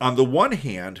 on the one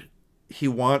hand, he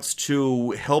wants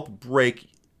to help break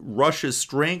Russia's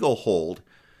stranglehold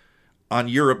on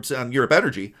Europe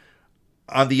energy.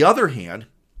 On the other hand,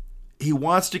 he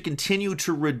wants to continue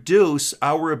to reduce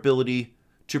our ability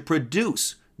to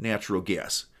produce natural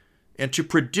gas and to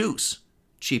produce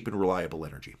cheap and reliable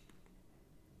energy.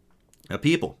 Now,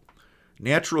 people,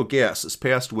 natural gas this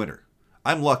past winter,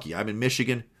 I'm lucky. I'm in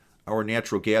Michigan. Our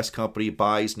natural gas company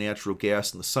buys natural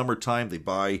gas in the summertime. They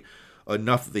buy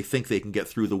enough that they think they can get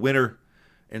through the winter.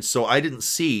 And so I didn't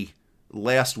see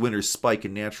last winter's spike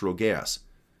in natural gas.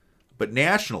 But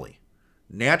nationally,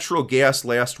 natural gas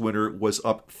last winter was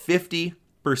up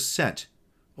 50%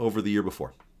 over the year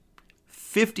before.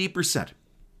 50%.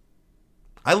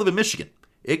 I live in Michigan.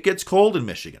 It gets cold in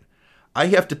Michigan. I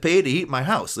have to pay to heat my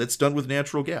house. That's done with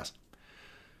natural gas.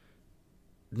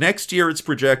 Next year it was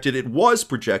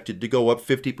projected to go up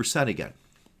 50% again.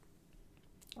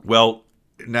 Well,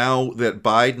 now that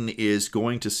Biden is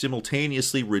going to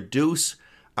simultaneously reduce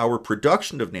our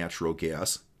production of natural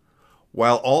gas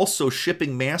while also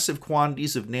shipping massive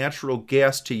quantities of natural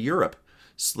gas to Europe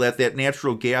so that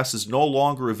natural gas is no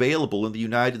longer available in the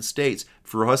United States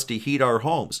for us to heat our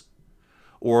homes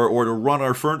or to run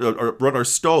our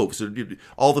stoves, or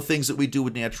all the things that we do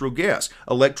with natural gas.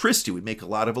 Electricity, we make a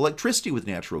lot of electricity with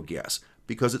natural gas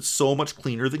because it's so much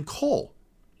cleaner than coal.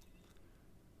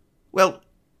 Well,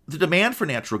 the demand for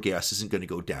natural gas isn't going to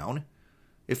go down.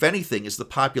 If anything, as the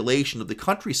population of the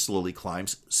country slowly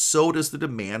climbs, so does the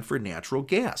demand for natural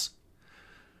gas.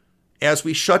 As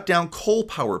we shut down coal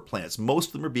power plants, most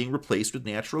of them are being replaced with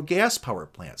natural gas power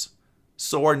plants.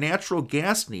 So our natural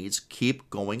gas needs keep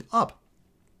going up.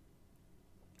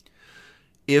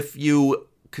 If you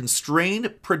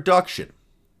constrain production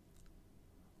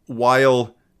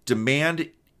while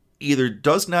demand either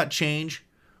does not change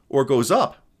or goes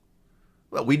up,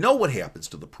 well, we know what happens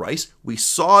to the price. We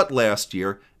saw it last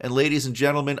year, and ladies and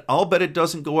gentlemen, I'll bet it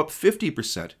doesn't go up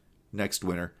 50% next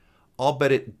winter. I'll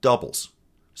bet it doubles.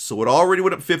 So it already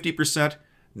went up 50%,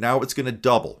 now it's going to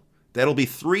double. That'll be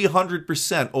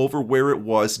 300% over where it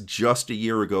was just a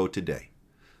year ago today.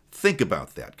 Think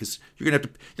about that, because you're going to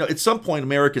have to, at some point,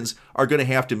 Americans are going to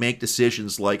have to make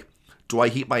decisions like, do I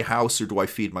heat my house or do I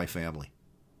feed my family?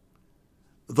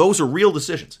 Those are real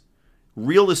decisions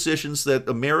that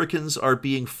Americans are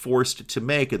being forced to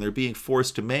make, and they're being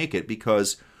forced to make it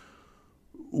because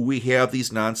we have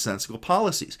these nonsensical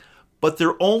policies. But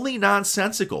they're only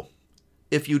nonsensical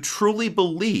if you truly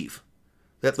believe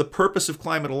that the purpose of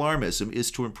climate alarmism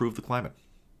is to improve the climate.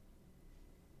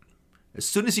 As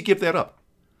soon as you give that up,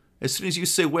 as soon as you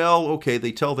say, well, okay,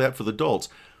 they tell that for the dolts,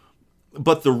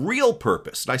 but the real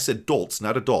purpose, and I said dolts,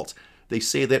 not adults, they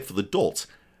say that for the dolts,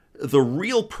 the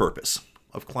real purpose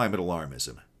of climate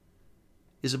alarmism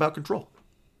is about control.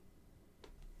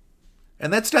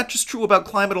 And that's not just true about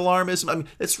climate alarmism. I mean,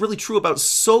 it's really true about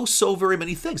so very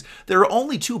many things. There are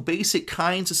only two basic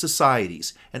kinds of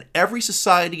societies, and every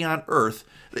society on Earth,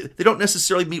 they don't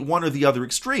necessarily meet one or the other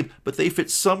extreme, but they fit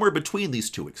somewhere between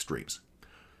these two extremes.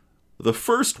 The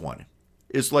first one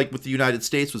is like what the United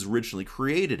States was originally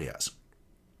created as.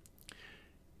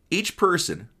 Each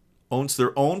person owns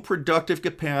their own productive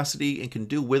capacity and can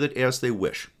do with it as they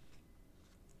wish.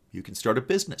 You can start a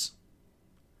business.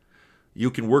 You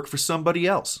can work for somebody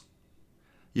else.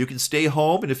 You can stay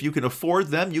home, and if you can afford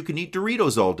them, you can eat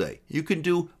Doritos all day. You can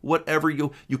do whatever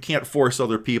you can't force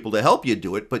other people to help you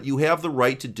do it, but you have the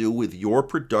right to do with your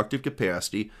productive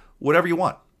capacity whatever you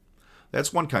want.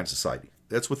 That's one kind of society.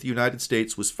 That's what the United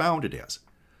States was founded as.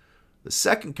 The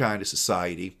second kind of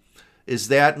society is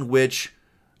that in which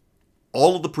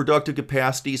all of the productive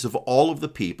capacities of all of the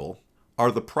people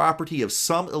are the property of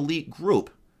some elite group,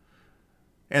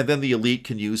 and then the elite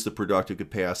can use the productive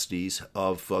capacities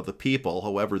of the people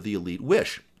however the elite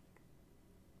wish.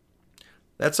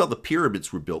 That's how the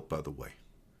pyramids were built, by the way.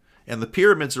 And the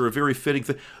pyramids are a very fitting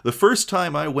thing. The first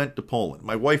time I went to Poland,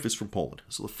 my wife is from Poland,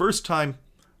 so the first time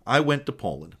I went to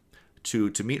Poland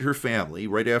to meet her family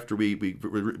right after we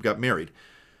got married,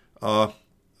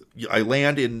 I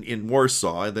land in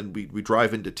Warsaw, and then we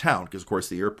drive into town, because of course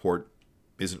the airport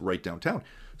isn't right downtown.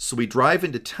 So we drive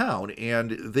into town,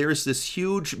 and there's this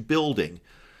huge building.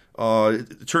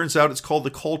 It turns out it's called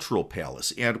the Cultural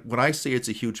Palace. And when I say it's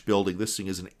a huge building, this thing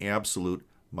is an absolute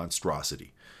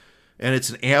monstrosity. And it's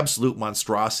an absolute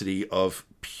monstrosity of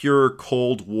pure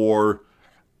Cold War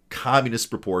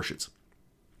communist proportions.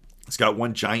 It's got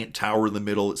one giant tower in the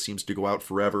middle. It seems to go out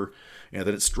forever. And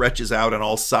then it stretches out on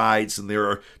all sides, and there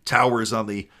are towers on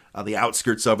the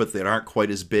outskirts of it that aren't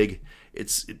quite as big.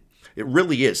 It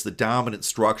really is the dominant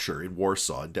structure in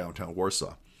Warsaw, in downtown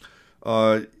Warsaw.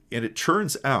 And it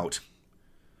turns out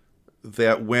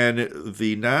that when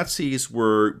the Nazis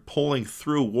were pulling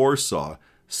through Warsaw,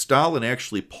 Stalin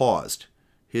actually paused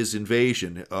his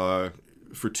invasion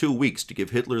for 2 weeks to give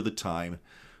Hitler the time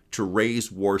to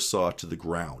raze Warsaw to the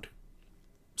ground.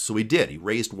 So he did. He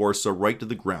razed Warsaw right to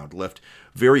the ground, left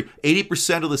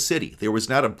 80% of the city. There was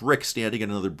not a brick standing on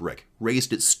another brick.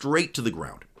 Razed it straight to the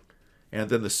ground. And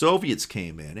then the Soviets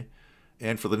came in,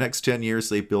 and for the next 10 years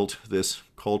they built this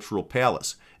cultural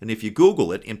palace. And if you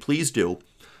Google it, and please do,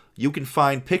 you can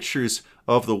find pictures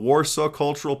of the Warsaw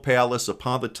Cultural Palace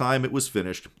upon the time it was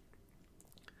finished.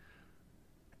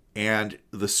 And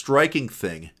the striking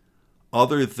thing,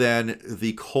 other than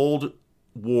the Cold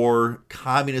War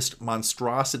communist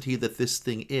monstrosity that this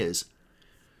thing is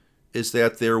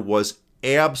that there was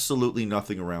absolutely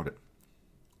nothing around it.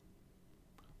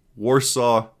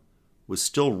 Warsaw was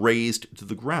still razed to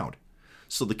the ground.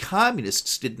 So the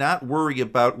communists did not worry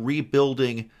about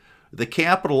rebuilding the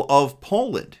capital of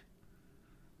Poland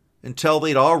until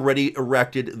they'd already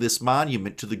erected this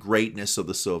monument to the greatness of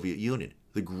the Soviet Union,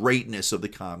 the greatness of the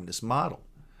communist model.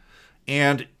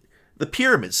 And the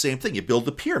pyramids, same thing. You build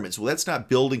the pyramids. Well, that's not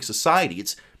building society.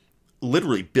 It's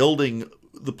literally building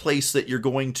the place that you're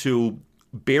going to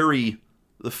bury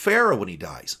the pharaoh when he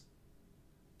dies.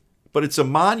 But it's a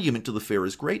monument to the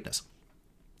pharaoh's greatness.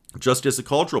 Just as the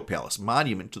Cultural Palace,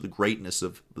 monument to the greatness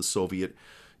of the Soviet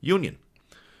Union.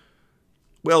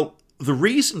 Well, the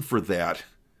reason for that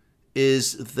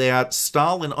is that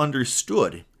Stalin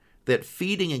understood that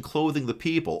feeding and clothing the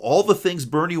people, all the things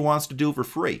Bernie wants to do for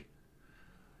free,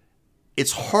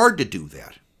 It's hard to do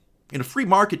that. In a free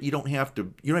market, you don't have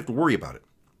to worry about it.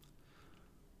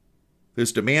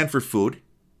 There's demand for food.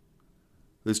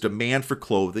 There's demand for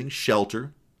clothing,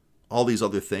 shelter, all these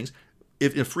other things.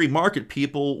 If in a free market,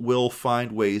 people will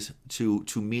find ways to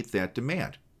meet that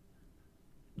demand.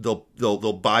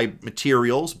 They'll buy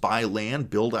materials, buy land,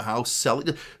 build a house, sell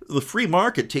it. The free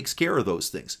market takes care of those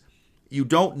things. You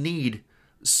don't need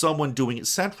someone doing it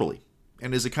centrally.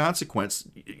 And as a consequence,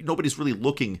 nobody's really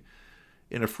looking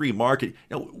in a free market.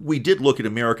 We did look at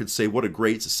America and say, what a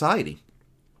great society.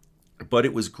 But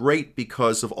it was great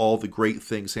because of all the great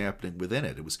things happening within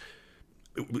it. It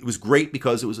was great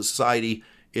because it was a society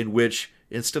in which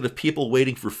instead of people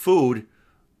waiting for food,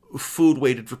 food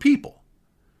waited for people.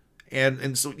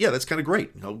 And so, yeah, that's kind of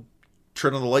great.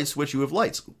 Turn on the light switch, you have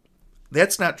lights.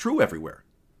 That's not true everywhere.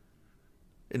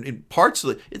 In parts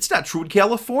of it's not true in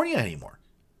California anymore.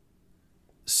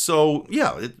 So,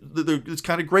 yeah, it's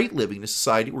kind of great living in a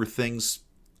society where things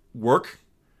work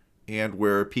and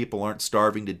where people aren't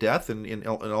starving to death and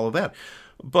all of that.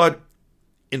 But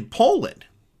in Poland,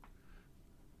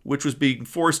 which was being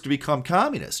forced to become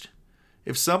communist,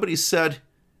 if somebody said,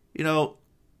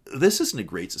 this isn't a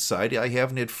great society. I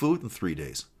haven't had food in 3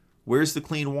 days. Where's the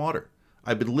clean water?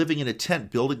 I've been living in a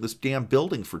tent building this damn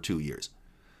building for 2 years.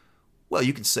 Well,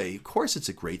 you can say, of course it's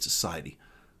a great society.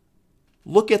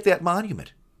 Look at that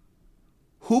monument.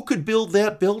 Who could build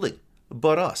that building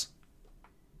but us?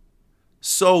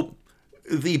 So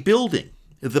the building,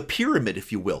 the pyramid,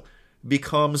 if you will,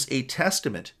 becomes a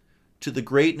testament to the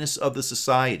greatness of the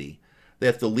society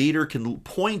that the leader can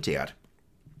point at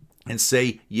and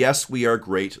say, yes, we are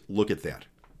great, look at that.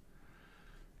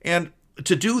 And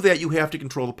to do that, you have to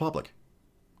control the public.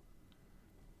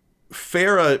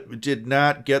 Farah did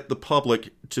not get the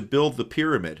public to build the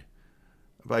pyramid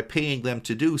by paying them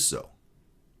to do so.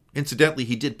 Incidentally,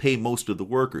 he did pay most of the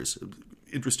workers.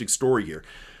 Interesting story here.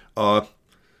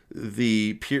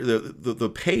 The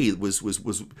pay was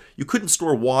you couldn't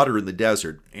store water in the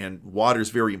desert, and water is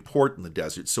very important in the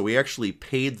desert. So he actually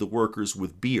paid the workers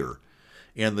with beer,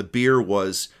 and the beer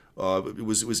was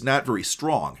not very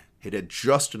strong. It had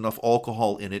just enough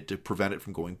alcohol in it to prevent it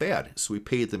from going bad. So he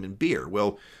paid them in beer.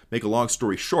 Well, make a long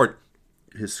story short,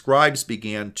 his scribes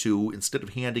began to, instead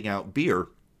of handing out beer,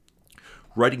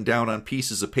 writing down on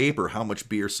pieces of paper how much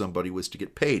beer somebody was to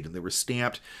get paid. And they were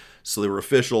stamped, so they were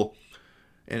official.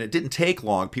 And it didn't take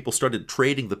long. People started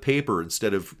trading the paper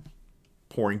instead of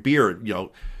pouring beer.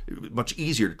 Much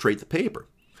easier to trade the paper.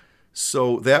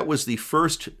 So that was the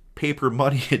first paper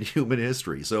money in human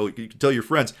history. So you can tell your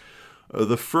friends,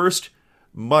 the first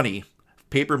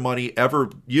paper money ever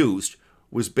used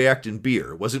was backed in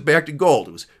beer. It wasn't backed in gold.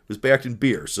 It was backed in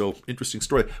beer. So interesting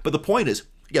story. But the point is,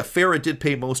 yeah, Farah did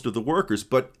pay most of the workers,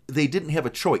 but they didn't have a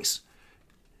choice.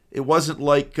 It wasn't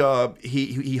like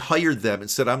he hired them and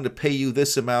said, I'm going to pay you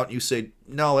this amount. And you say,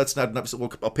 no, that's not enough. So,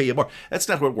 well, I'll pay you more. That's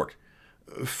not how it worked.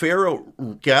 Pharaoh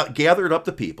gathered up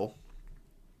the people,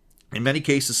 in many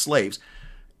cases slaves,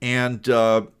 and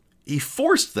he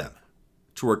forced them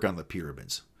to work on the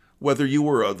pyramids. Whether you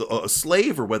were a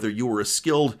slave or whether you were a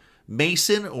skilled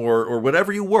mason or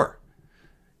whatever you were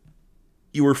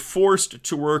forced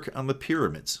to work on the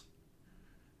pyramids.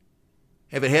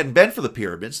 If it hadn't been for the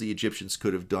pyramids, the Egyptians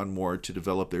could have done more to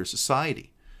develop their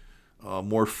society.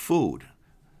 More food,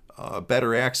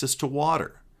 better access to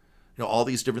water, all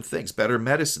these different things, better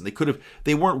medicine.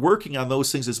 They weren't working on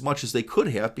those things as much as they could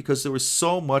have because there was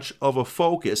so much of a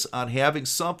focus on having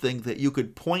something that you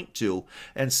could point to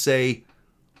and say,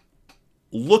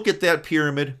 look at that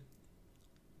pyramid,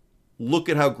 look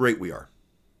at how great we are.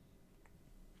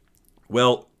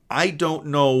 Well, I don't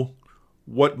know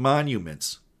what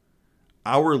monuments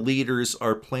our leaders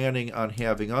are planning on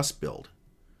having us build.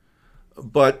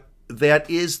 But that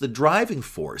is the driving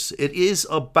force. It is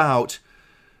about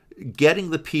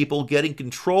getting the people, getting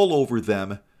control over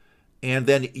them, and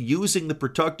then using the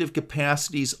productive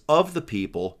capacities of the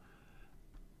people,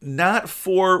 not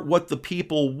for what the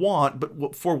people want,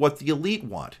 but for what the elite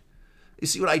want. You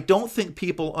see, what I don't think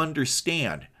people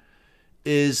understand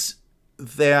is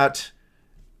that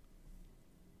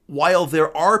while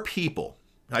there are people,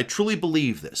 I truly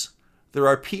believe this, there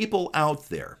are people out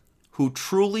there who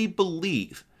truly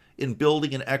believe in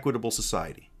building an equitable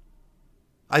society.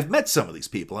 I've met some of these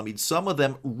people. I mean, some of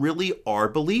them really are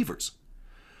believers.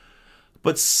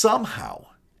 But somehow,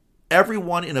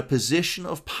 everyone in a position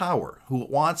of power who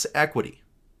wants equity,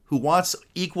 who wants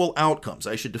equal outcomes,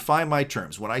 I should define my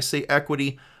terms. When I say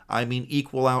equity, I mean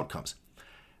equal outcomes.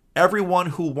 Everyone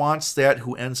who wants that,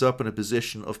 who ends up in a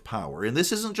position of power. And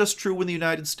this isn't just true in the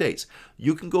United States.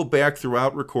 You can go back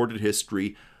throughout recorded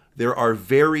history. There are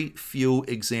very few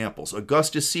examples.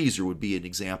 Augustus Caesar would be an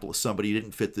example of somebody who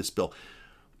didn't fit this bill.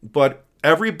 But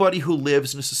everybody who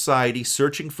lives in a society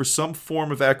searching for some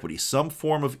form of equity, some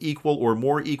form of equal or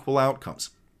more equal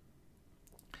outcomes,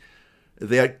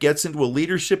 that gets into a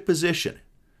leadership position,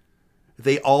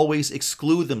 they always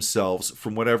exclude themselves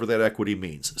from whatever that equity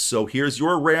means. So here's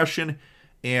your ration,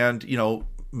 and,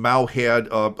 Mao had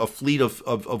a fleet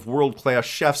of world-class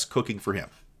chefs cooking for him,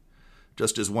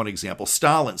 just as one example.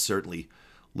 Stalin certainly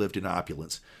lived in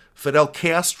opulence. Fidel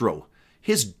Castro,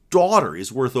 his daughter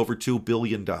is worth over $2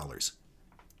 billion.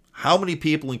 How many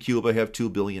people in Cuba have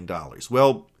 $2 billion?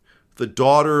 Well, the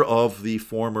daughter of the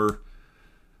former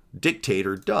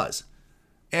dictator does.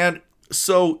 And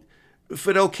so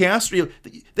Fidel Castro,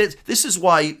 this is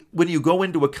why when you go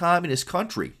into a communist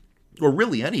country, or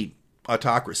really any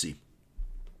autocracy,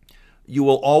 you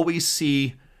will always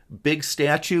see big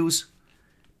statues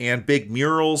and big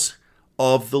murals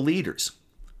of the leaders.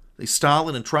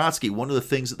 Stalin and Trotsky, one of the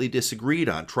things that they disagreed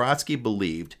on, Trotsky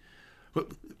believed, of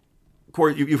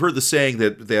course, you've heard the saying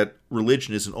that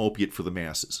religion is an opiate for the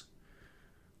masses.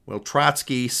 Well,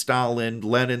 Trotsky, Stalin,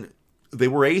 Lenin, they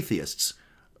were atheists,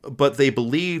 but they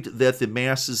believed that the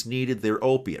masses needed their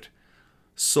opiate.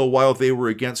 So while they were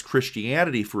against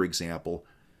Christianity, for example,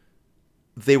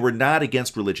 they were not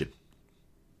against religion.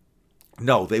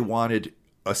 No, they wanted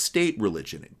a state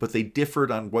religion, but they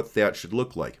differed on what that should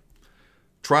look like.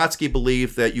 Trotsky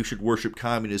believed that you should worship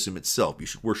communism itself. You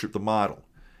should worship the model.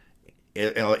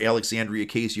 Alexandria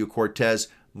Ocasio-Cortez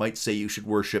might say you should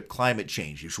worship climate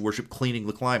change. You should worship cleaning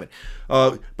the climate.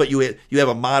 But you have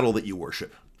a model that you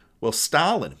worship. Well,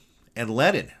 Stalin and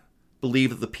Lenin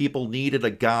believed that the people needed a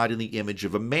god in the image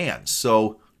of a man.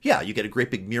 So, yeah, you get a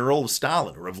great big mural of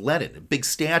Stalin or of Lenin, a big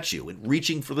statue, and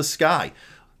reaching for the sky.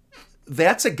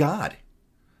 That's a god.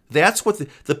 That's what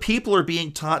the people are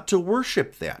being taught to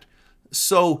worship that.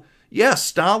 So, yes,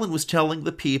 Stalin was telling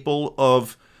the people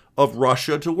of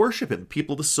Russia to worship him,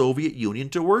 people of the Soviet Union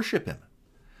to worship him.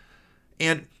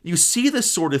 And you see this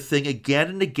sort of thing again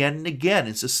and again and again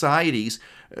in societies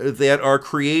that are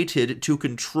created to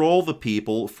control the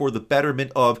people for the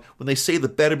betterment of, when they say the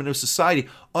betterment of society,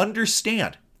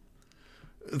 understand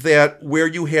that where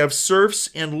you have serfs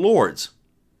and lords,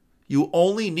 you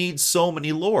only need so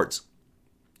many lords.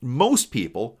 Most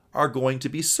people are going to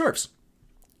be serfs.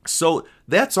 So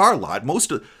that's our lot.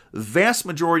 The vast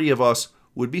majority of us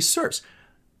would be serfs.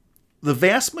 The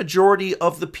vast majority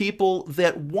of the people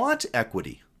that want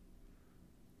equity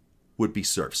would be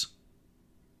serfs.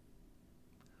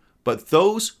 But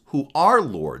those who are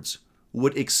lords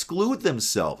would exclude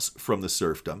themselves from the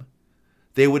serfdom.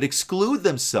 They would exclude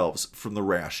themselves from the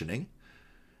rationing,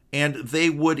 and they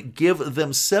would give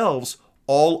themselves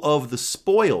all of the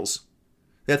spoils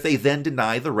that they then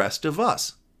deny the rest of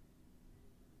us.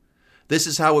 This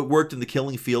is how it worked in the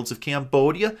killing fields of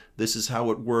Cambodia. This is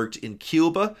how it worked in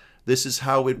Cuba. This is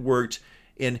how it worked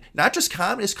in not just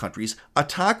communist countries,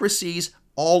 autocracies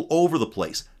all over the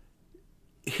place.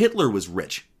 Hitler was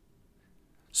rich.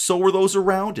 So were those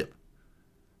around him.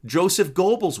 Joseph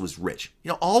Goebbels was rich.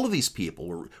 All of these people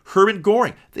were. Hermann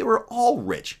Göring, they were all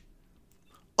rich.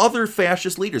 Other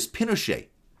fascist leaders, Pinochet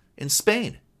in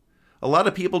Spain. A lot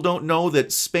of people don't know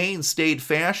that Spain stayed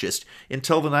fascist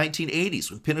until the 1980s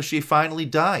when Pinochet finally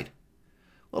died.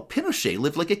 Well, Pinochet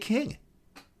lived like a king.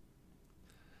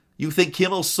 You think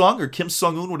Kim Il-sung or Kim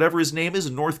Jong-un, whatever his name is,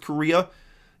 in North Korea,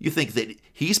 you think that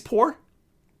he's poor?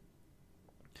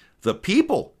 The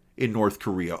people in North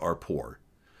Korea are poor.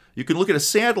 You can look at a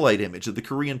satellite image of the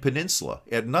Korean peninsula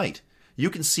at night. You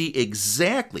can see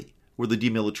exactly where the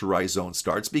demilitarized zone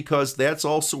starts because that's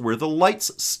also where the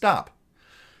lights stop.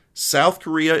 South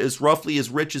Korea is roughly as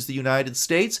rich as the United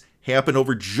States, happened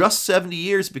over just 70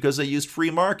 years because they used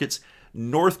free markets.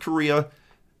 North Korea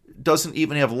doesn't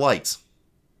even have lights.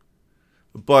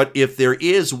 But if there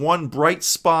is one bright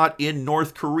spot in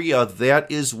North Korea, that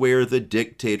is where the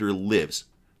dictator lives.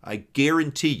 I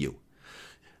guarantee you.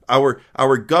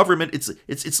 Our government,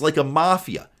 it's like a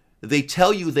mafia. They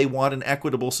tell you they want an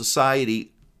equitable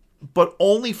society, but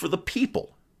only for the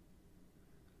people.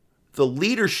 The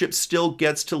leadership still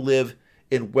gets to live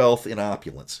in wealth and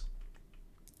opulence.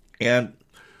 And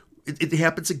it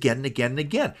happens again and again and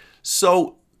again.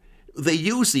 So they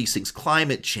use these things,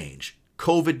 climate change,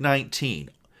 COVID-19.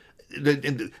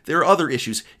 And there are other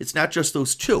issues. It's not just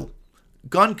those two.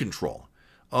 Gun control.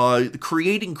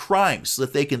 Creating crimes so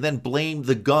that they can then blame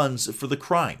the guns for the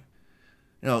crime.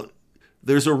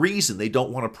 There's a reason they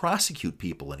don't want to prosecute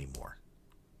people anymore.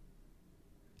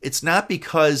 It's not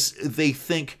because they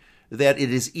think that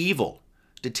it is evil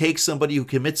to take somebody who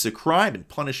commits a crime and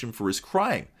punish him for his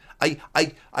crime.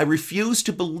 I refuse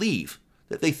to believe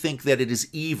that they think that it is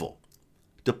evil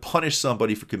to punish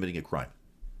somebody for committing a crime.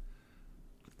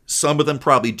 Some of them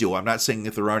probably do. I'm not saying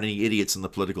that there aren't any idiots in the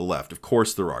political left. Of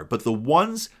course there are. But the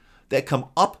ones that come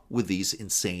up with these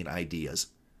insane ideas,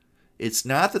 it's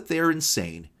not that they're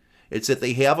insane. It's that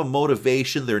they have a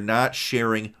motivation they're not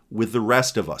sharing with the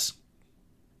rest of us.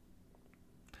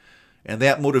 And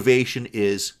that motivation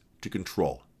is to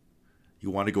control. You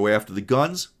want to go after the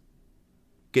guns?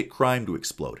 Get crime to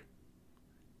explode.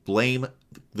 Blame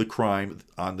the crime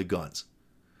on the guns.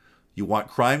 You want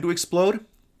crime to explode?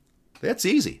 That's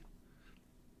easy.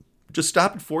 Just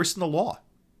stop enforcing the law.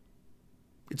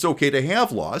 It's okay to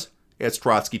have laws, as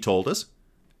Trotsky told us,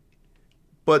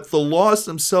 but the laws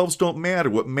themselves don't matter.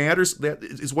 What matters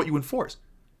is what you enforce.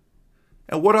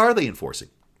 And what are they enforcing?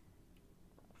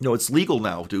 It's legal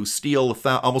now to steal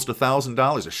almost $1,000,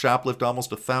 to shoplift almost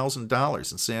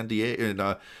 $1,000 in San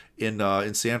Diego,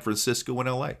 in San Francisco and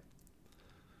LA.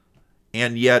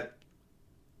 And yet,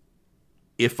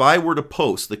 if I were to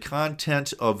post the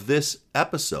content of this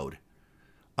episode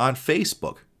on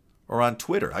Facebook or on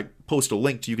Twitter, I post a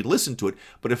link you can listen to it,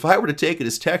 but if I were to take it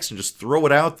as text and just throw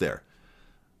it out there,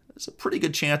 there's a pretty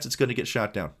good chance it's going to get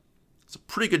shot down. There's a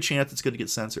pretty good chance it's going to get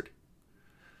censored.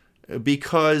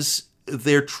 Because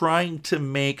they're trying to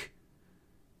make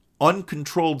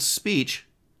uncontrolled speech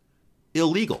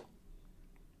illegal.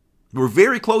 We're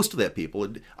very close to that, people.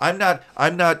 And I'm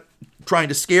not trying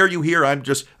to scare you here. I'm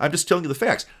just telling you the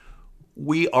facts.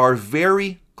 We are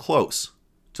very close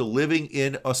to living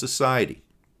in a society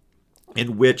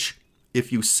in which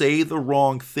if you say the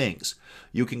wrong things,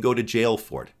 you can go to jail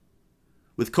for it.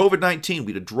 With COVID-19,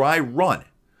 we had a dry run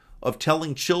of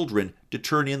telling children to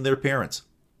turn in their parents.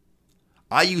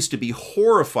 I used to be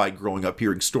horrified growing up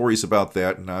hearing stories about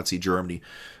that in Nazi Germany.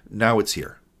 Now it's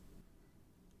here.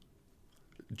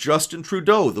 Justin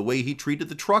Trudeau, the way he treated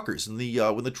the truckers, and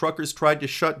when the truckers tried to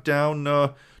shut down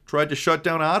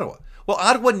Ottawa. Well,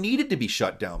 Ottawa needed to be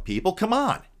shut down. People, come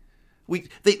on.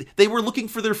 They were looking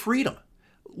for their freedom.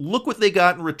 Look what they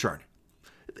got in return.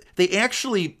 They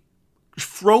actually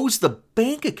froze the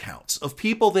bank accounts of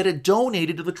people that had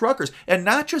donated to the truckers, and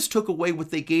not just took away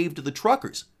what they gave to the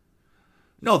truckers.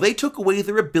 No, they took away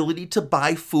their ability to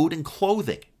buy food and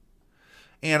clothing.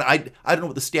 And I don't know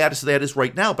what the status of that is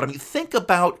right now, but I mean, think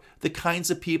about the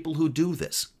kinds of people who do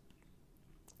this.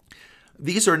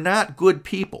 These are not good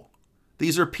people.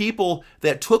 These are people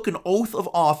that took an oath of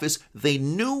office they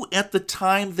knew at the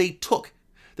time they took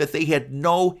that they had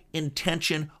no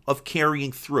intention of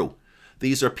carrying through.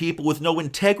 These are people with no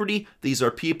integrity. These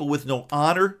are people with no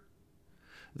honor.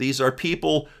 These are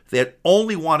people that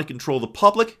only want to control the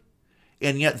public.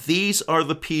 And yet these are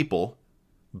the people,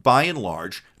 by and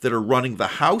large, that are running the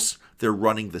House. They're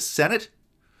running the Senate.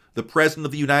 The President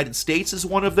of the United States is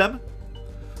one of them.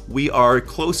 We are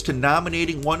close to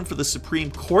nominating one for the Supreme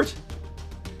Court.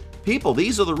 People,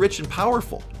 these are the rich and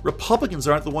powerful. Republicans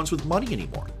aren't the ones with money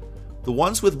anymore. The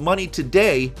ones with money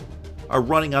today are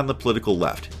running on the political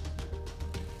left.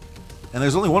 And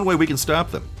there's only one way we can stop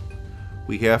them.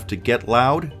 We have to get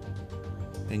loud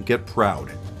and get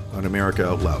proud on America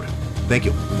Out Loud. Thank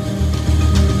you.